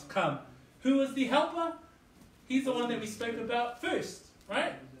not come. Who is the helper? He's the one that we spoke about first,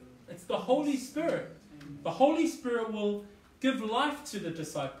 right? It's the Holy Spirit. The Holy Spirit will give life to the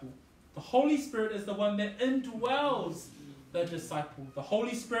disciple. The Holy Spirit is the one that indwells the disciple. The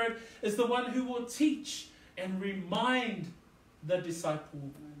Holy Spirit is the one who will teach and remind the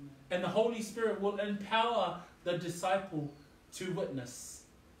disciple. And the Holy Spirit will empower the disciple to witness.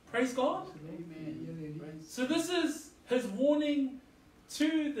 Praise God. Amen. So this is his warning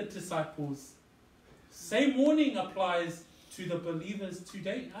to the disciples. Same warning applies to the believers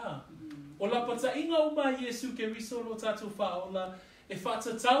today. O lapatai uma Iesu ke riso lo tātou whaola, e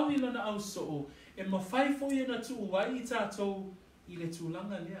whatatau i lana au soo, e mawhaifo i na tuuai i tātou i le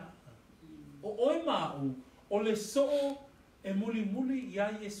tūlanga lea. O oi māu, o le soo e muli muli i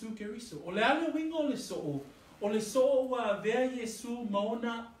a Iesu ke riso. O le ale wingo o le soo wa vea Iesu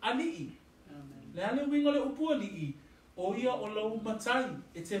maona alii. Le ale wingo le upua lii, o ia o lau matai,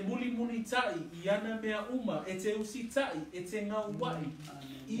 e te muli muli tai, i ana mea uma, e te usi tai, e te ngau wai.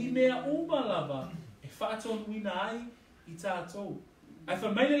 I mea uma lava, e whaaton wina ai i tātou. Ai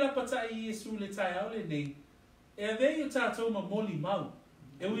whamaile lapatai i Iesu le tai au le nei, e a vei o tātou ma moli mau.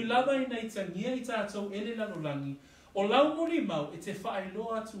 E ui lava i nei tangia i tātou ele lalolangi, o lau moli mau e te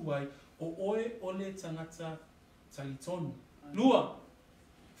whaailoa atu ai, o oe o le tangata talitonu. Lua,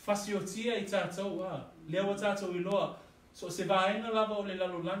 whasiotia i tātou leo o tātou i loa, so se vaenga lava o le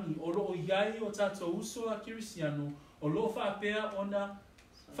lalolangi, o loo iai o tātou uso a kirisiano, o loo whaapea ona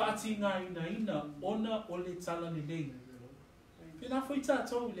whaati ngā ina, ona o le tala le lei. Pena fwoi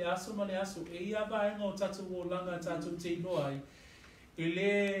tātou le aso ma le aso, e ia vaenga o tātou o langa tātou te inoa ai, e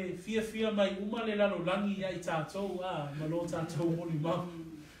le fia mai uma le lalolangi ia i tātou, ma lo tātou moli mau.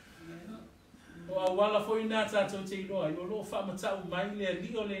 O a wala fwoi nā tātou te inoa ai, o lo whaamatau mai le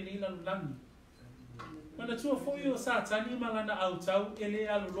lio le ni lalolangi. Mana tua fwoi o sātani malana au tau, e le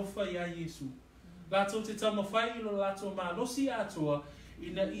alolofa ia Iesu. Lātou te tamawhai lo lātou mā losi atua,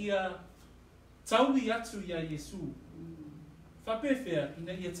 ina ia taui atu ia Iesu. Whapewhea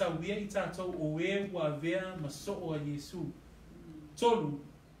ina ia tauia i tātou o e ua vea ma soo a Iesu. Tolu,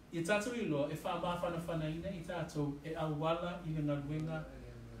 i tātou i loa e whaamawhana ina i tātou e awala i ngā ruenga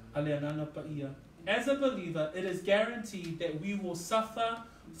a le ananga pa ia. As a believer, it is guaranteed that we will suffer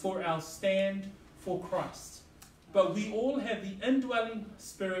for our stand for Christ. But we all have the indwelling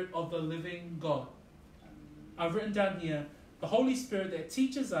spirit of the living God. I've written down here, the Holy Spirit that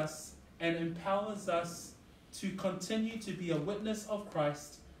teaches us and empowers us to continue to be a witness of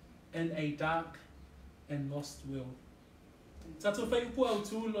Christ in a dark and lost world. Tato whai upu au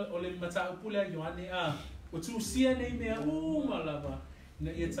tū o le mata upu lea Ioane o tū sia nei mea malava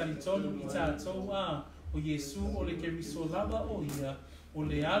na ia talitonu i tātou o Iesu o le keriso lava o ia o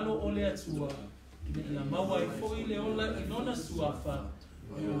le alo o le atua ina ia maua i fōi le ola i nona suafa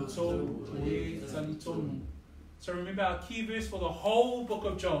o tō o e talitonu. So remember our key verse for the whole book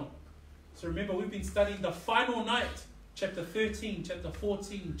of John. So remember we've been studying the final night, chapter 13, chapter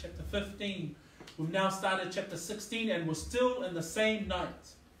 14, chapter 15. We've now started chapter 16 and we're still in the same night.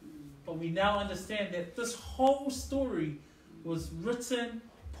 But we now understand that this whole story was written,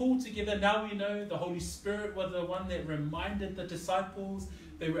 pulled together. Now we know the Holy Spirit was the one that reminded the disciples.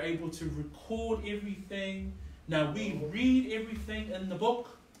 They were able to record everything. Now we read everything in the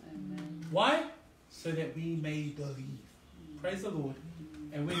book. Amen. Why? So that we may believe. Praise the Lord.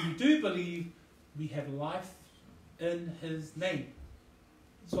 And when we do believe, we have life in His name.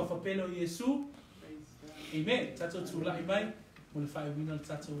 So for pelo Iesu, amen. Tato tula imai, mole whae wina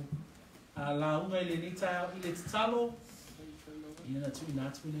tato la unga ile nita ile talo, ina tu ina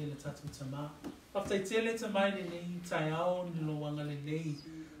tu ile tato tama. After tele tamai le nei taiao ni lo wanga le nei,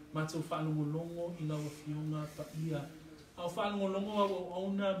 mato whaanungolongo ila wafiunga pa ia. Au whaanungolongo au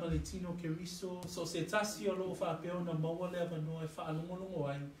ona maletino keriso, so se tasi o lo whaapeo na maua lea vanoa e whaanungolongo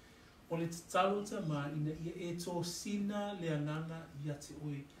ai. O le talo tama ina ia e tō sina le anganga ia te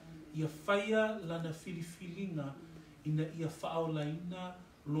oe. Ia whaia lana filifilinga ina ia whaolaina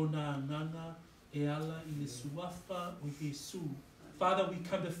lona anganga e ala i le suafa o Iesu. Father, we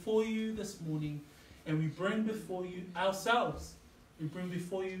come before you this morning and we bring before you ourselves. We bring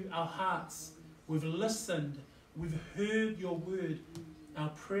before you our hearts. We've listened. We've heard your word. Our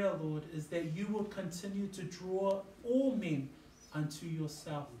prayer, Lord, is that you will continue to draw all men unto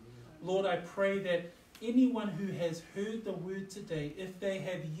yourself. Lord, I pray that anyone who has heard the word today, if they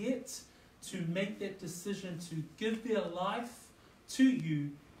have yet to make that decision to give their life to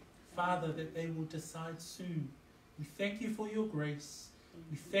you, Father, that they will decide soon. We thank you for your grace.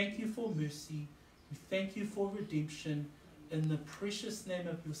 We thank you for mercy. We thank you for redemption. In the precious name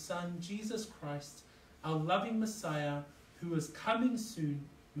of your Son, Jesus Christ, our loving Messiah, who is coming soon,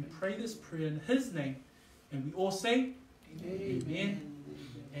 we pray this prayer in his name. And we all say, Amen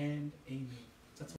and amen.